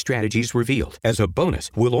Annuity Strategies Revealed. As a bonus,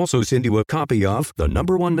 we'll also send you a copy of The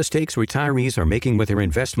 #1 Mistakes Retirees Are Making with Their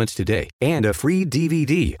Investments Today and a free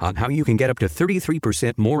DVD on how you can get up to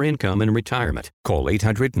 33% more income in retirement. Call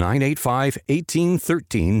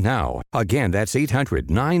 800-985-1813 now. Again, that's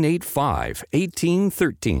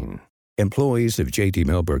 800-985-1813. Employees of J.T.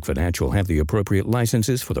 Melberg Financial have the appropriate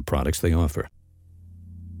licenses for the products they offer.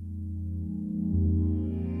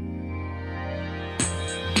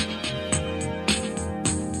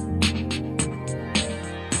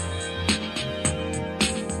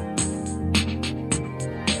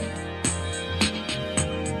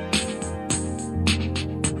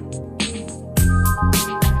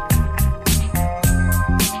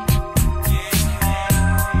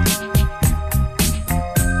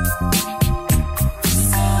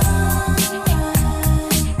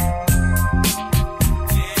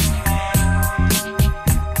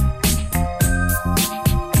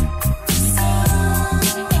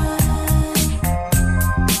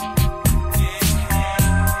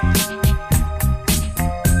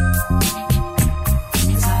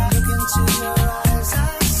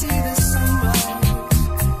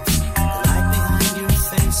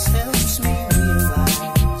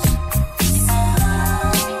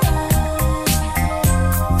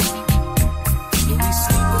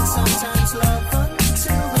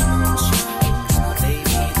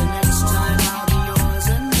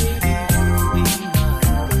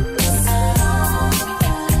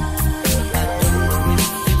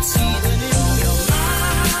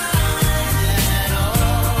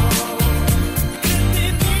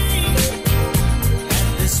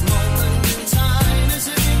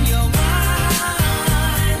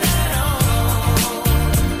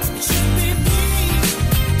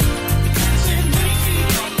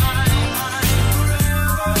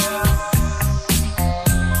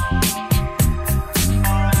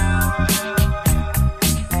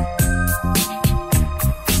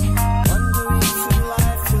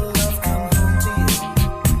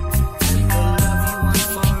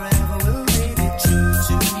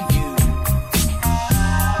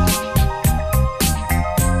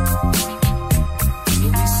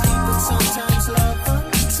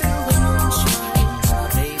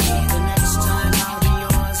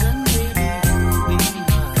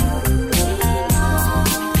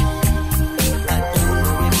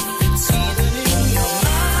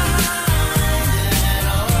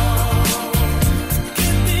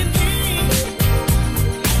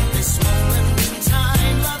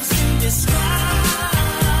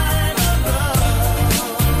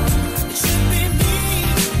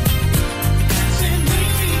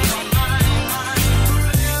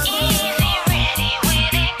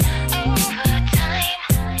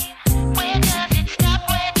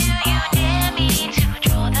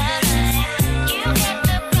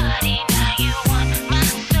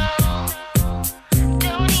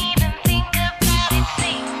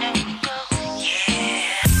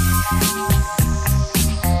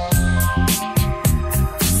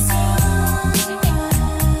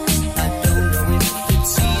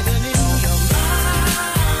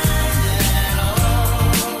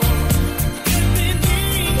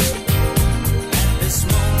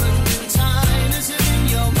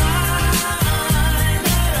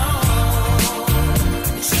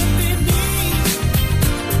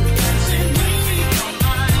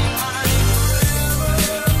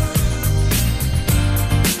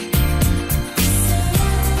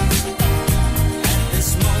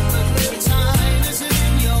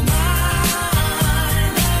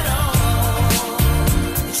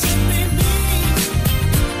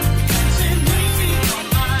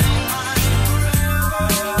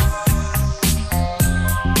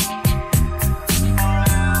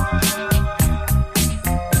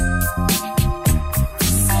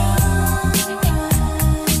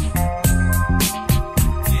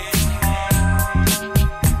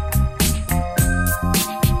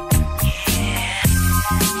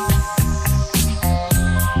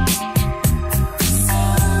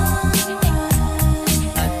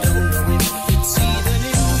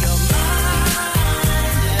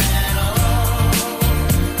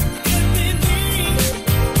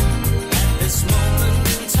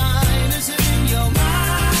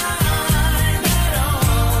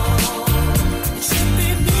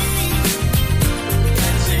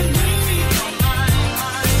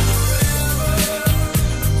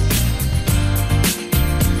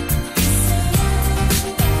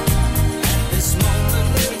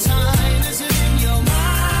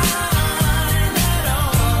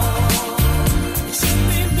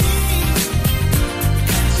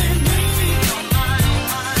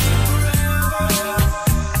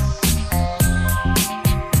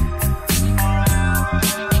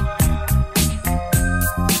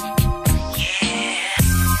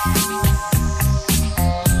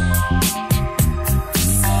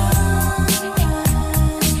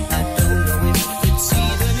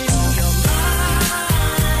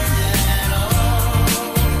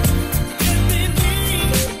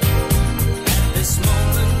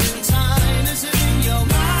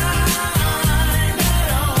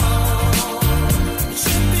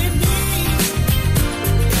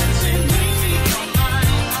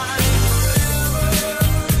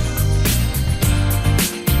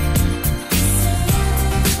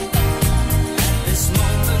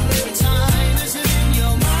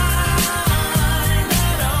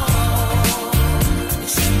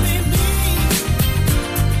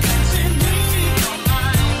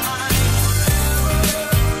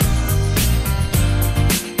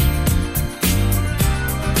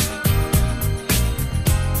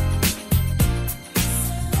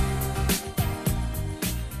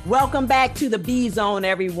 Welcome back to the B Zone,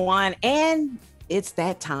 everyone. And it's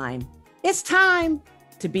that time. It's time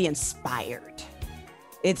to be inspired.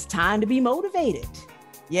 It's time to be motivated.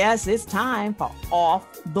 Yes, it's time for Off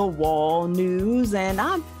the Wall News. And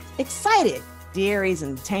I'm excited, Darius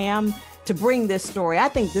and Tam, to bring this story. I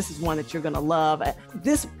think this is one that you're going to love.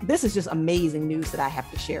 This is just amazing news that I have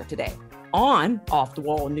to share today. On Off the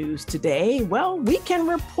Wall News today, well, we can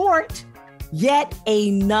report yet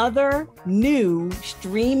another new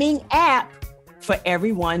streaming app for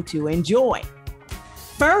everyone to enjoy.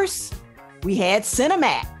 First, we had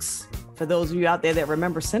Cinemax, for those of you out there that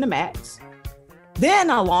remember Cinemax. Then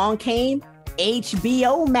along came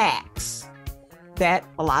HBO Max, that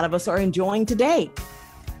a lot of us are enjoying today.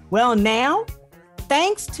 Well, now,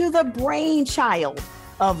 thanks to the brainchild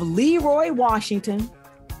of Leroy Washington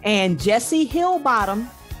and Jesse Hillbottom.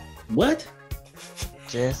 What?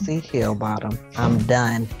 Jesse Hillbottom. I'm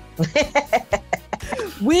done.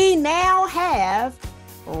 We now have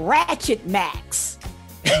Ratchet Max.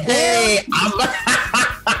 Hey,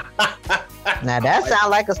 now that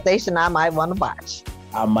sounds like a station I might want to watch.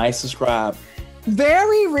 I might subscribe.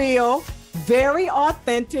 Very real, very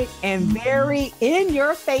authentic, and very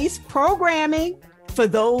in-your-face programming for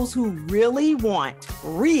those who really want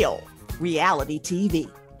real reality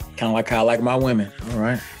TV. Kind of like how I like my women. All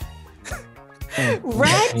right.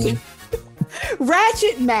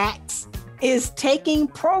 Ratchet Max is taking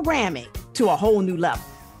programming to a whole new level.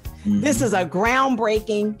 This is a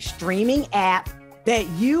groundbreaking streaming app that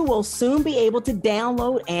you will soon be able to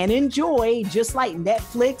download and enjoy, just like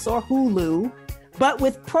Netflix or Hulu, but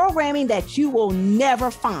with programming that you will never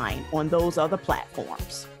find on those other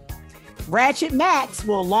platforms. Ratchet Max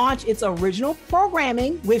will launch its original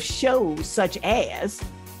programming with shows such as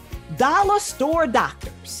Dollar Store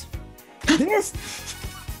Doctors.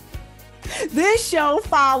 This show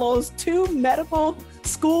follows two medical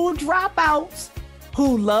school dropouts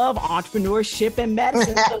who love entrepreneurship and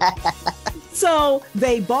medicine. So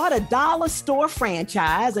they bought a dollar store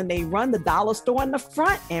franchise and they run the dollar store in the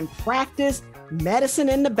front and practice medicine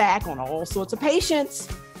in the back on all sorts of patients.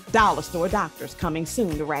 Dollar Store Doctors coming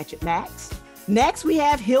soon to Ratchet Max. Next, we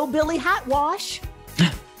have Hillbilly Hot Wash.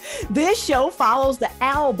 This show follows the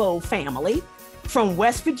Albo family from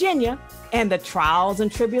West Virginia and the trials and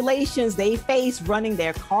tribulations they face running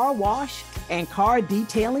their car wash and car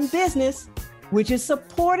detailing business, which is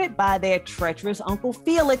supported by their treacherous Uncle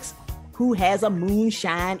Felix, who has a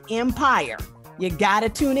moonshine empire. You gotta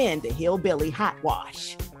tune in to Hillbilly Hot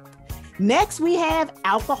Wash. Next, we have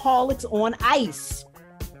Alcoholics on Ice.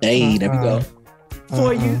 Hey, there we go.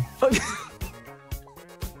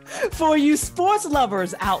 For you sports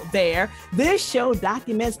lovers out there, this show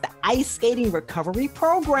documents the ice skating recovery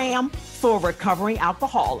program for recovering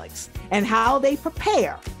alcoholics and how they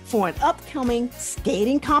prepare for an upcoming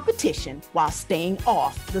skating competition while staying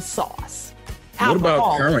off the sauce. What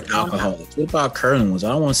about current alcoholics? What about current ones? I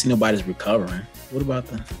don't want to see nobody's recovering. What about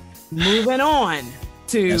them? Moving on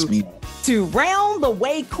to Round the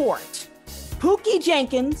Way Court. Pookie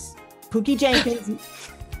Jenkins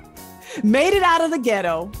made it out of the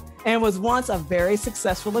ghetto and was once a very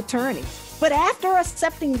successful attorney. But after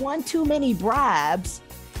accepting one too many bribes,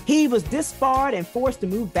 he was disbarred and forced to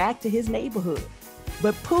move back to his neighborhood.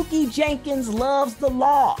 But Pookie Jenkins loves the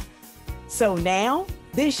law. So now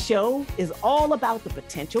this show is all about the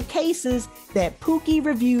potential cases that Pookie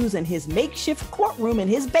reviews in his makeshift courtroom in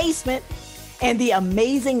his basement and the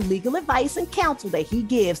amazing legal advice and counsel that he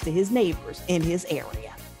gives to his neighbors in his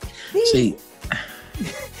area.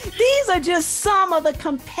 These are just some of the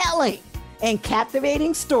compelling and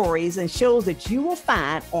captivating stories and shows that you will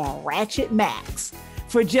find on Ratchet Max.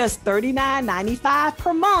 For just $39.95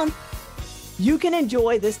 per month, you can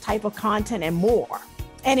enjoy this type of content and more.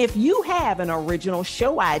 And if you have an original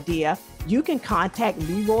show idea, you can contact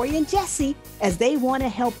Leroy and Jesse as they want to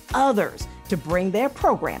help others to bring their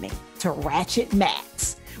programming to Ratchet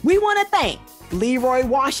Max. We want to thank Leroy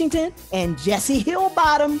Washington and Jesse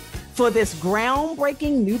Hillbottom for this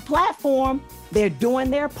groundbreaking new platform. They're doing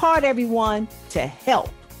their part, everyone, to help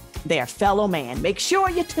their fellow man. Make sure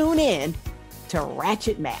you tune in to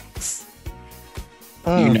Ratchet Max.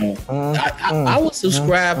 I would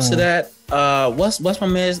subscribe to that. What's my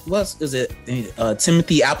man's?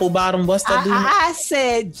 Timothy Applebottom? What's that dude? I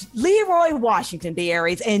said Leroy Washington,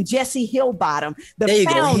 Darius, and Jesse Hillbottom, the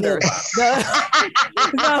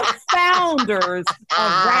founders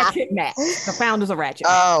of Ratchet Max. The founders of Ratchet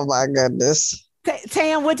Max. Oh my goodness.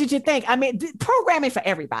 Tam, what did you think? I mean, programming for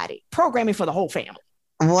everybody, programming for the whole family.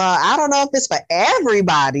 Well, I don't know if it's for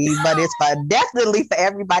everybody, but it's definitely for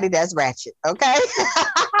everybody that's ratchet. Okay.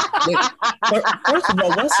 First of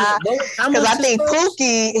all, because I think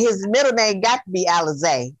Pookie, his middle name got to be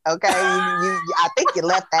Alizé. Okay, I think you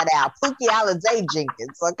left that out. Pookie Alizé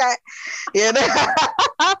Jenkins. Okay, you know.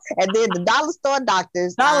 And then the Dollar Store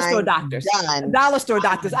Doctors. Dollar Store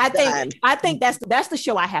Doctors. I think that's the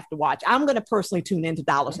show I have to watch. I'm going to personally tune into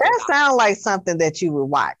Dollar Store. That sounds like something that you would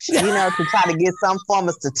watch. You know, to try to get some form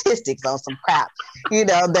of statistics on some crap. You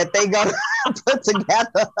know that they gonna put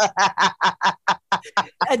together.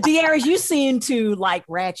 De'Aris, you seem to like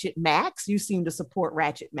Ratchet Max. You seem to support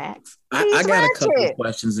Ratchet Max. I got a couple of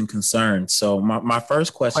questions and concerns. So my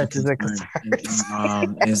first question is that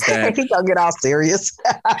he gonna get all serious.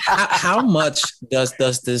 how much does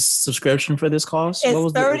this subscription for this cost? It's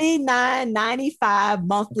 $39.95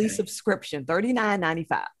 monthly subscription.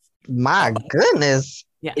 $39.95. My goodness.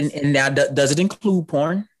 Yes. And now, does it include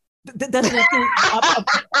porn? Does it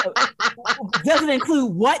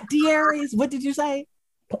include what, De'Aris? What did you say?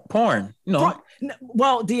 Porn. No.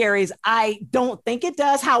 Well, De'Aris, I don't think it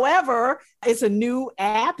does. However, it's a new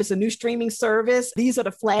app. It's a new streaming service. These are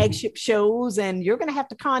the flagship shows, and you're going to have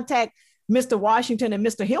to contact Mr. Washington and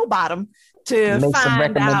Mr. Hillbottom to make some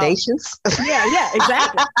recommendations. Yeah,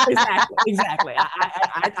 exactly.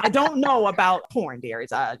 I don't know about porn,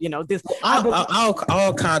 De'Aris. This.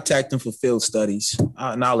 I'll contact them for field studies,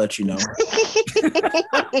 and I'll let you know.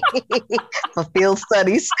 For field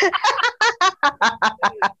studies.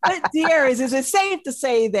 But De'Aris, is it safe to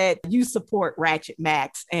say that you support Ratchet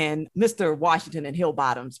Max and Mr. Washington and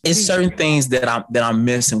Hillbottoms? It's certain things that I'm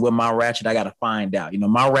missing with my ratchet. I got to find out.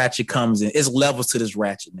 My ratchet comes in. It's levels to this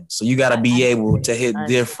ratchetness, so you got to be able to hit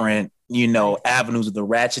different, avenues of the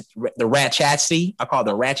ratchatity. I call it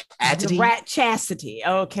the ratchatity. The ratchastity.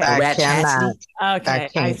 Okay. Ratchastity. Okay.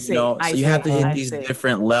 I see. So you have to hit these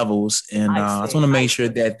different levels, and I just want to make sure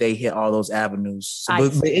that they hit all those avenues. So,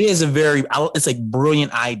 but it is it's a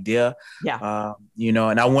brilliant idea. Yeah.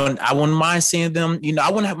 And I wouldn't mind seeing them.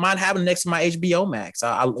 I wouldn't mind having it next to my HBO Max.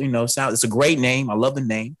 It's a great name. I love the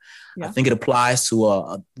name. Yeah. I think it applies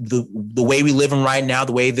to the way we live in right now,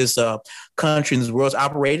 the way this country and this world's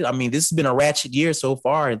operated. I mean, this has been a ratchet year so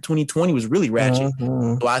far, and 2020 was really ratchet.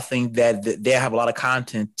 Mm-hmm. So I think that they have a lot of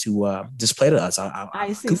content to display to us.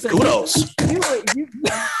 I see. Kudos.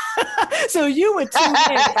 So you would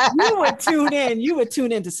tune in. You would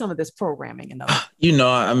tune into some of this programming,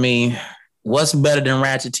 what's better than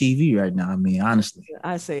ratchet TV right now? I mean, honestly.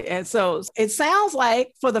 I see. And so it sounds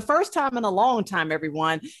like for the first time in a long time,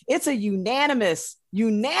 everyone, it's a unanimous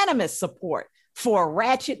support for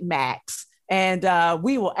Ratchet Max. And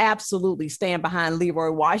we will absolutely stand behind Leroy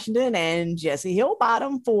Washington and Jesse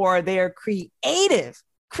Hillbottom for their creative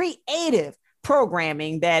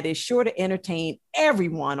programming that is sure to entertain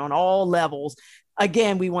everyone on all levels.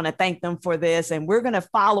 Again, we want to thank them for this, and we're going to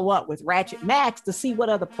follow up with Ratchet Max to see what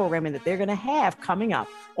other programming that they're going to have coming up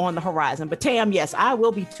on the horizon. But Tam, yes, I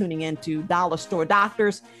will be tuning into Dollar Store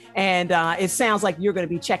Doctors, and it sounds like you're going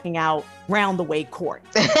to be checking out Round the Way Court.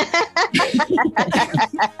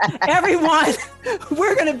 Everyone,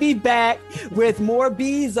 we're going to be back with more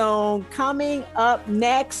B-Zone coming up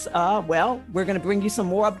next. We're going to bring you some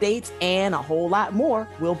more updates and a whole lot more.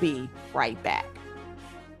 We'll be right back.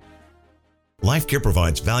 LifeCare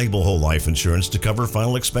provides valuable whole life insurance to cover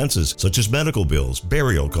final expenses such as medical bills,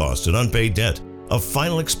 burial costs, and unpaid debt. A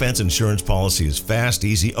final expense insurance policy is fast,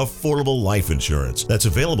 easy, affordable life insurance that's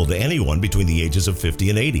available to anyone between the ages of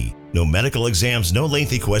 50 and 80. No medical exams, no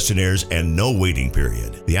lengthy questionnaires, and no waiting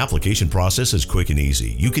period. The application process is quick and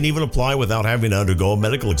easy. You can even apply without having to undergo a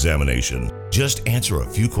medical examination. Just answer a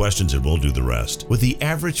few questions and we'll do the rest. With the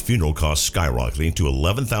average funeral cost skyrocketing to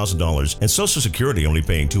 $11,000 and Social Security only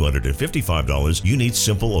paying $255, you need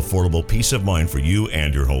simple, affordable peace of mind for you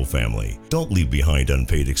and your whole family. Don't leave behind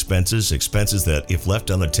unpaid expenses that, if left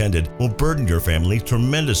unattended, will burden your family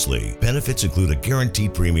tremendously. Benefits include a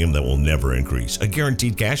guaranteed premium that will never increase, a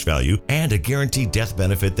guaranteed cash value, and a guaranteed death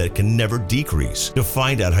benefit that can never decrease. To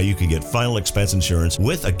find out how you can get final expense insurance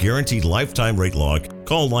with a guaranteed lifetime rate lock,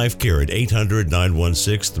 call LifeCare at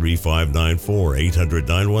 800-916-3594,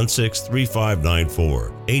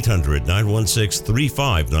 800-916-3594,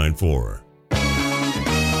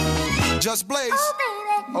 800-916-3594. Just Blaze.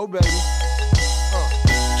 Oh, baby.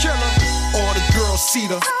 Killer. All the girls see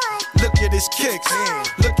the. Look at his kicks.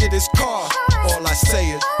 Look at his car. All I say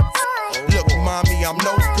is, look, mommy, I'm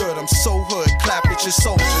no good. I'm so hood. Clap at your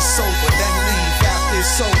soldiers sober. Then leave after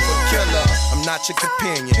it's over. Killer. I'm not your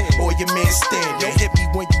companion or your man standing. Hit me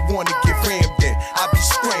when you wanna get rammed in. I be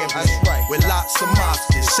scrambling with lots of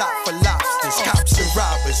mobsters, shot for lobsters, cops and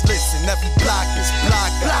robbers. Listen, every block is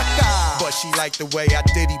block. But she like the way I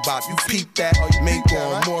diddy bop. You peep that? Mink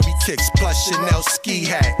on Maury kicks plus Chanel ski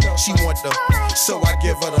hat. She want the, so I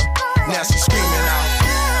give her the. Now she screaming out.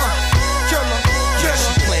 Yeah,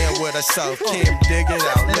 she playing with herself. Kim, dig it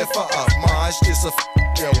out, lift her up. Mars just a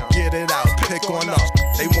yo, get it out, pick on up.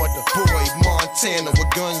 They want the boy Montana with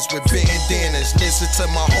guns with bandanas. Listen to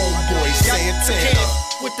my homeboy Santana.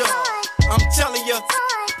 With the, I'm telling ya,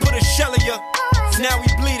 put a shell in ya. Now he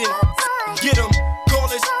bleeding. Get him, call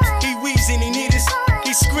us. He wheezing, he need us.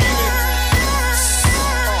 He screaming.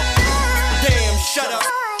 Damn, shut up.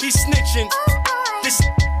 He's snitching. This,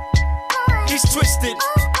 he's twisted.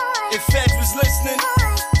 If Feds was listening,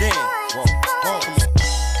 damn. Whoa.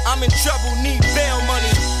 I'm in trouble, need bail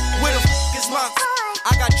money. Where the f is my?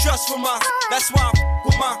 I got trust for my. That's why I'm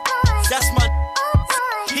with my. That's my.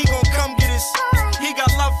 He gon' come get us. He got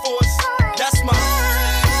love for us. That's my.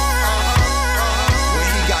 When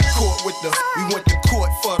he got caught with the, we went to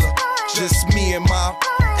court for the. Just me and my,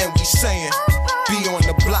 and we saying, be on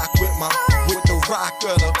the block with the rock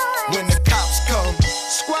of the. When the cops come,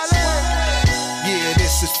 squalor. Yeah,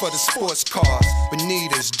 this is for the sports cars.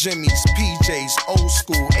 Bonitas, Jimmy's, PJs, old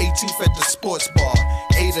school, 18th at the sports bar.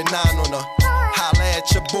 8 or 9 on the holla at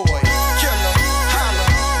your boy. Killer, holla.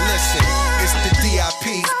 Listen, it's the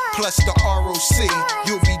DIP plus the ROC.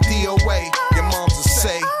 You'll be DOA, your moms will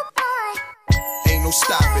say. Ain't no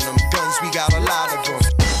stopping them. Guns, we got a lot of them.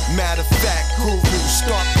 Matter of fact, guru,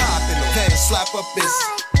 start popping them. Then slap up his,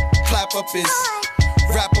 clap up his,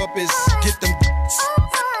 wrap up his, get them.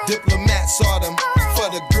 Diplomats are them for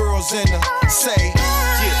the girls in the say.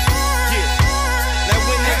 Yeah. Now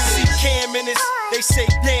when they see Cam in this, they say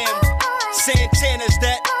damn. Santana's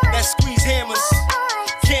that squeeze hammers.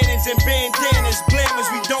 Cannons and bandanas, blammers,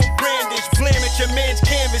 we don't brandish. Blam at your man's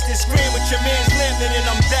canvas, then scram with your man's limit. And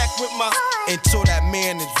I'm back with my. Until that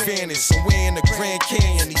man is vanished, somewhere in the Grand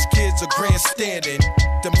Canyon, these kids are grandstanding.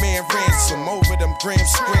 The man ransom over them grams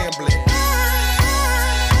scrambling.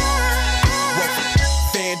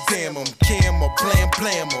 Van Dam 'em, Cam or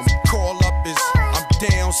blam 'em. Call up is, I'm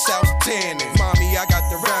down south tanning. Mommy, I got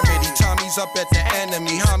the remedy. Tommy's up at the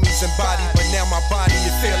enemy. Homies and body, but now my body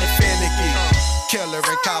is feeling finicky. Killer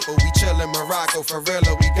and copper, we chillin' Morocco. For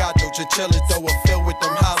real, we got no chinchillas, though we're filled with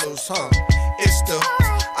them hollows, huh? It's the,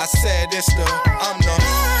 I said it's the, I'm the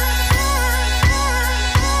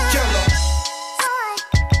killer.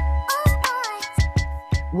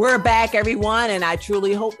 We're back, everyone, and I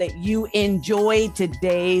truly hope that you enjoyed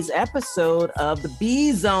today's episode of the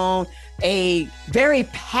B Zone. A very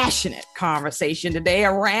passionate conversation today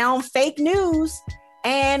around fake news.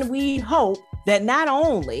 And we hope that not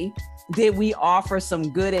only did we offer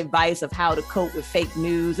some good advice of how to cope with fake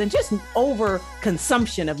news and just over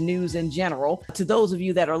consumption of news in general to those of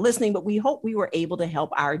you that are listening, but we hope we were able to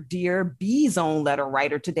help our dear B Zone letter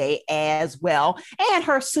writer today as well, and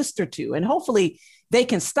her sister too. And hopefully they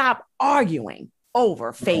can stop arguing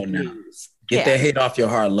over fake news. Get that hate off your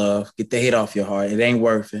heart, love. Get the hate off your heart. It ain't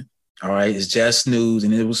worth it. All right. It's just news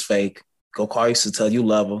and it was fake. Go call your sister, tell you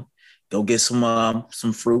love her. Go get some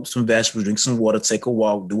fruit, some vegetables, drink some water, take a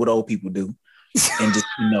walk, do what old people do, and just,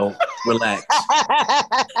 relax.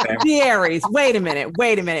 The Aries, wait a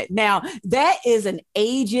minute. Now, that is an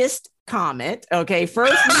ageist comment. Okay,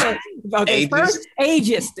 first,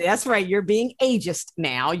 ageist. That's right. You're being ageist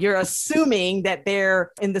now. You're assuming that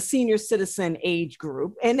they're in the senior citizen age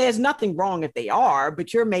group, and there's nothing wrong if they are,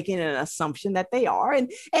 but you're making an assumption that they are.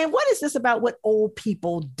 And what is this about what old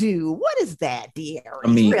people do? What is that, dear? I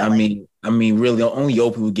mean, really, only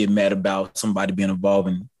old people get mad about somebody being involved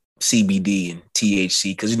in CBD and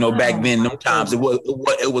THC, because back then, them times it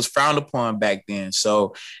was frowned upon back then.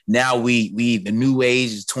 So now we the new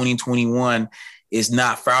age is 2021 is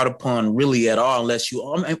not frowned upon really at all, unless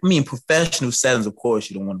professional settings, of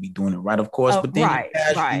course, you don't want to be doing it, right? Of course, but then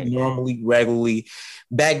right. Normally, regularly,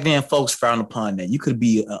 back then, folks frowned upon that. You could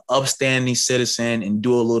be an upstanding citizen and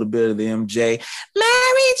do a little bit of the MJ,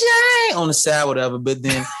 Mary J on the side, whatever, but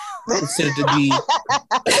then considered to be,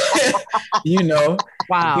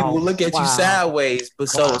 wow. People will look at you sideways. But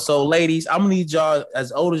so ladies, I'm gonna need y'all,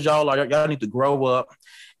 as old as y'all are, y'all need to grow up,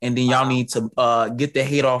 and then y'all need to get the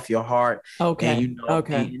hate off your heart. Okay.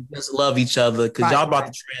 And just love each other, because y'all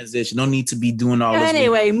about to transition. No need to be doing all this.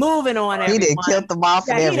 Anyway, moving on. He done killed them off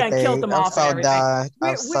and everything. He done killed them off.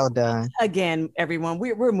 I'm so done. Again, everyone,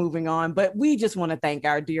 we're moving on, but we just want to thank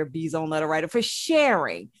our dear B Zone letter writer for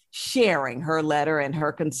sharing her letter and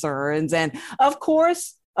her concerns. And of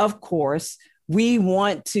course, we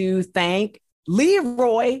want to thank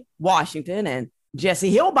Leroy Washington and Jesse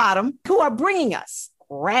Hillbottom, who are bringing us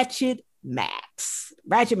Ratchet Max.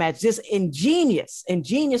 Ratchet Max, just ingenious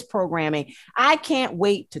programming. I can't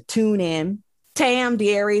wait to tune in. Tam,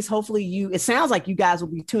 DeAries, hopefully it sounds like you guys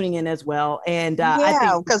will be tuning in as well. And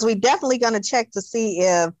because we're definitely going to check to see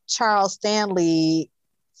if Charles Stanley's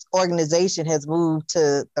organization has moved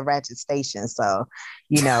to the Ratchet Station. So,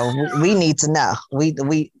 we need to know. We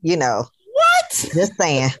what? Just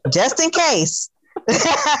saying, just in case.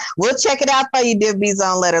 We'll check it out for you, dear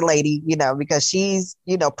B-Zone letter lady, because she's,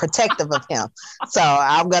 protective of him. So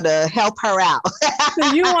I'm going to help her out.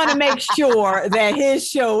 So you want to make sure that his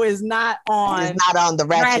show is not on the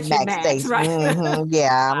Ratchet Max station. Right? Mm-hmm.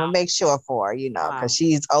 Yeah, I'm going to make sure for her, because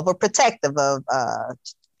she's overprotective of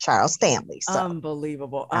Charles Stanley. So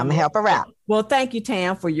unbelievable. I'm going to help her out. Well, thank you,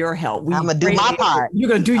 Tam, for your help. I'm going to do my part. You're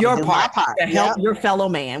going to do your part to help your fellow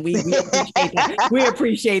man. We appreciate that. We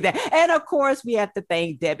appreciate that. And of course, we have to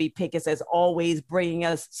thank Debbie Pickens, as always, bringing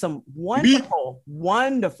us some wonderful,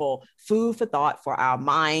 wonderful food for thought for our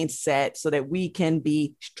mindset so that we can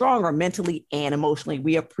be stronger mentally and emotionally.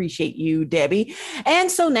 We appreciate you, Debbie.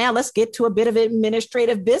 And so now let's get to a bit of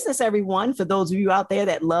administrative business, everyone, for those of you out there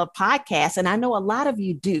that love podcasts. And I know a lot of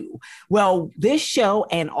you do. Well, this show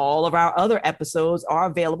and all of our other episodes are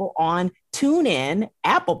available on TuneIn,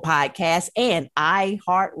 Apple Podcasts, and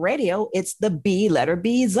iHeartRadio. It's the B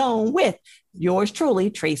Zone with yours truly,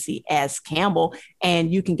 Tracy S. Campbell.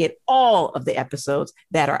 And you can get all of the episodes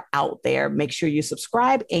that are out there. Make sure you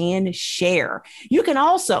subscribe and share. You can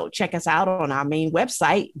also check us out on our main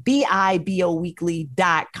website,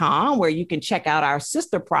 biboweekly.com, where you can check out our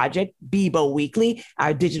sister project, Bibo Weekly,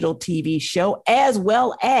 our digital TV show, as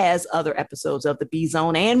well as other episodes of the B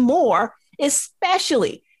Zone and more,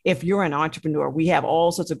 especially if you're an entrepreneur. We have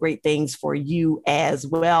all sorts of great things for you as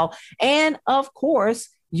well. And of course,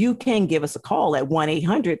 you can give us a call at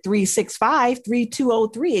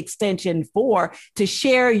 1-800-365-3203 extension 4 to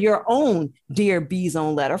share your own Dear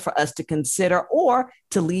B-Zone letter for us to consider, or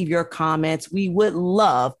to leave your comments. We would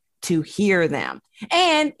love to hear them.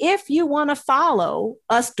 And if you want to follow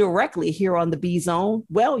us directly here on the B-Zone,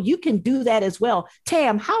 well, you can do that as well.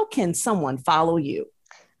 Tam, how can someone follow you?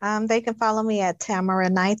 They can follow me at Tamara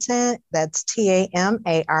Knighton. That's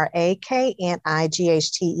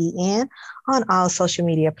TamarakNighten on all social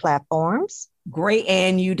media platforms. Great.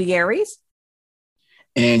 And you, DeAries?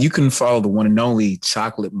 And you can follow the one and only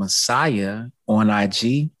Chocolate Messiah on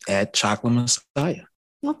IG at Chocolate Messiah.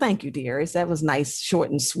 Well, thank you, DeAries. That was nice,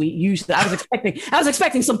 short and sweet. Usually, I was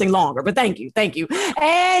expecting something longer, but thank you.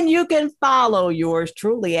 And you can follow yours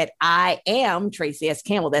truly at I am Tracy S.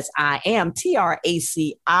 Campbell. That's I am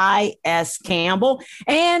TRACIS Campbell.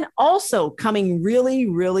 And also coming really,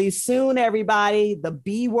 really soon, everybody, the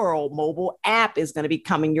B World mobile app is going to be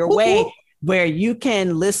coming your way, where you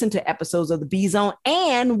can listen to episodes of the B Zone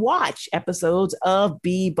and watch episodes of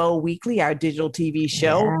Bibo Weekly, our digital TV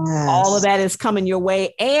show. Yes. All of that is coming your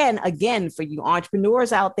way. And again, for you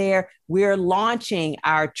entrepreneurs out there, we're launching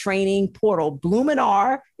our training portal,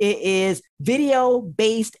 Bloominar. It is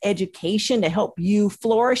video-based education to help you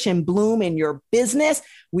flourish and bloom in your business.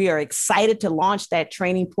 We are excited to launch that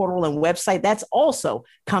training portal and website. That's also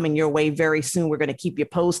coming your way very soon. We're going to keep you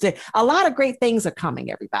posted. A lot of great things are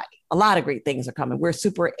coming, everybody. A lot of great things are coming. We're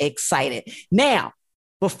super excited. Now,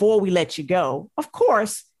 before we let you go, of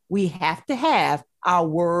course, we have to have our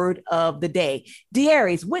word of the day.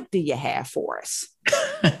 DeAries, what do you have for us?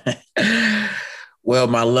 Well,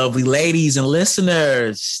 my lovely ladies and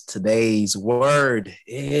listeners, today's word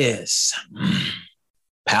is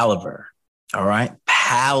palaver. All right.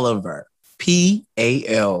 Palaver.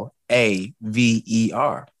 Palaver.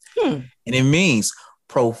 And it means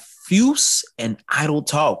profuse and idle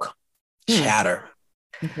talk, chatter.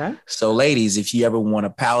 Okay. So, ladies, if you ever want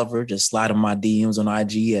a palaver, just slide in my DMs on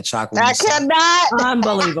IG at Chocolate. I cannot.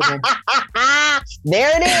 Unbelievable.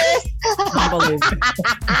 There it is.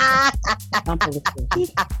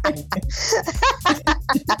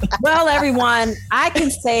 Well, everyone, I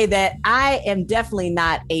can say that I am definitely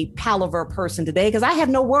not a palaver person today because I have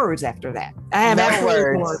no words after that. I have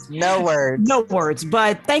No words.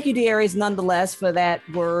 But thank you, DeAries, nonetheless, for that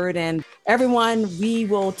word. And everyone, we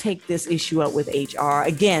will take this issue up with HR.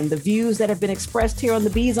 Again, the views that have been expressed here on the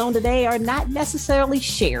B Zone today are not necessarily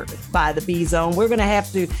shared by the B Zone. We're going to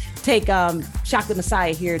have to take Chocolate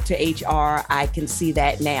Messiah here to HR. I can see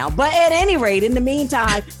that now. But at any rate, in the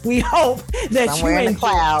meantime, we hope that somewhere in the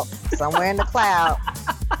cloud.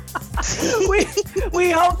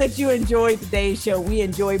 we hope that you enjoyed today's show. We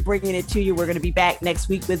enjoy bringing it to you. We're going to be back next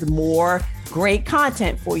week with more great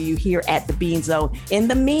content for you here at the Bean Zone. In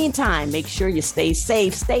the meantime, make sure you stay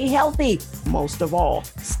safe, stay healthy. Most of all,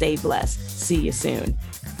 stay blessed. See you soon.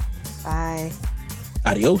 Bye.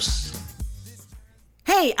 Adios.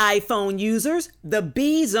 Hey, iPhone users, the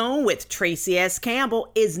B Zone with Tracy S.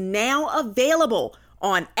 Campbell is now available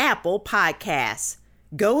on Apple Podcasts.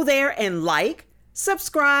 Go there and like,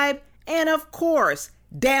 subscribe, and of course,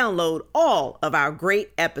 download all of our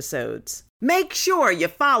great episodes. Make sure you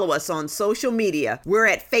follow us on social media. We're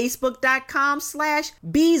at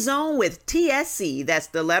facebook.com/BZone with TSC. That's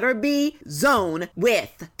the letter B, Zone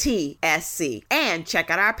with TSC. And check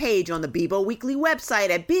out our page on the Bebo Weekly website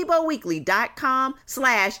at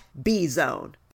beboweekly.com/BZone.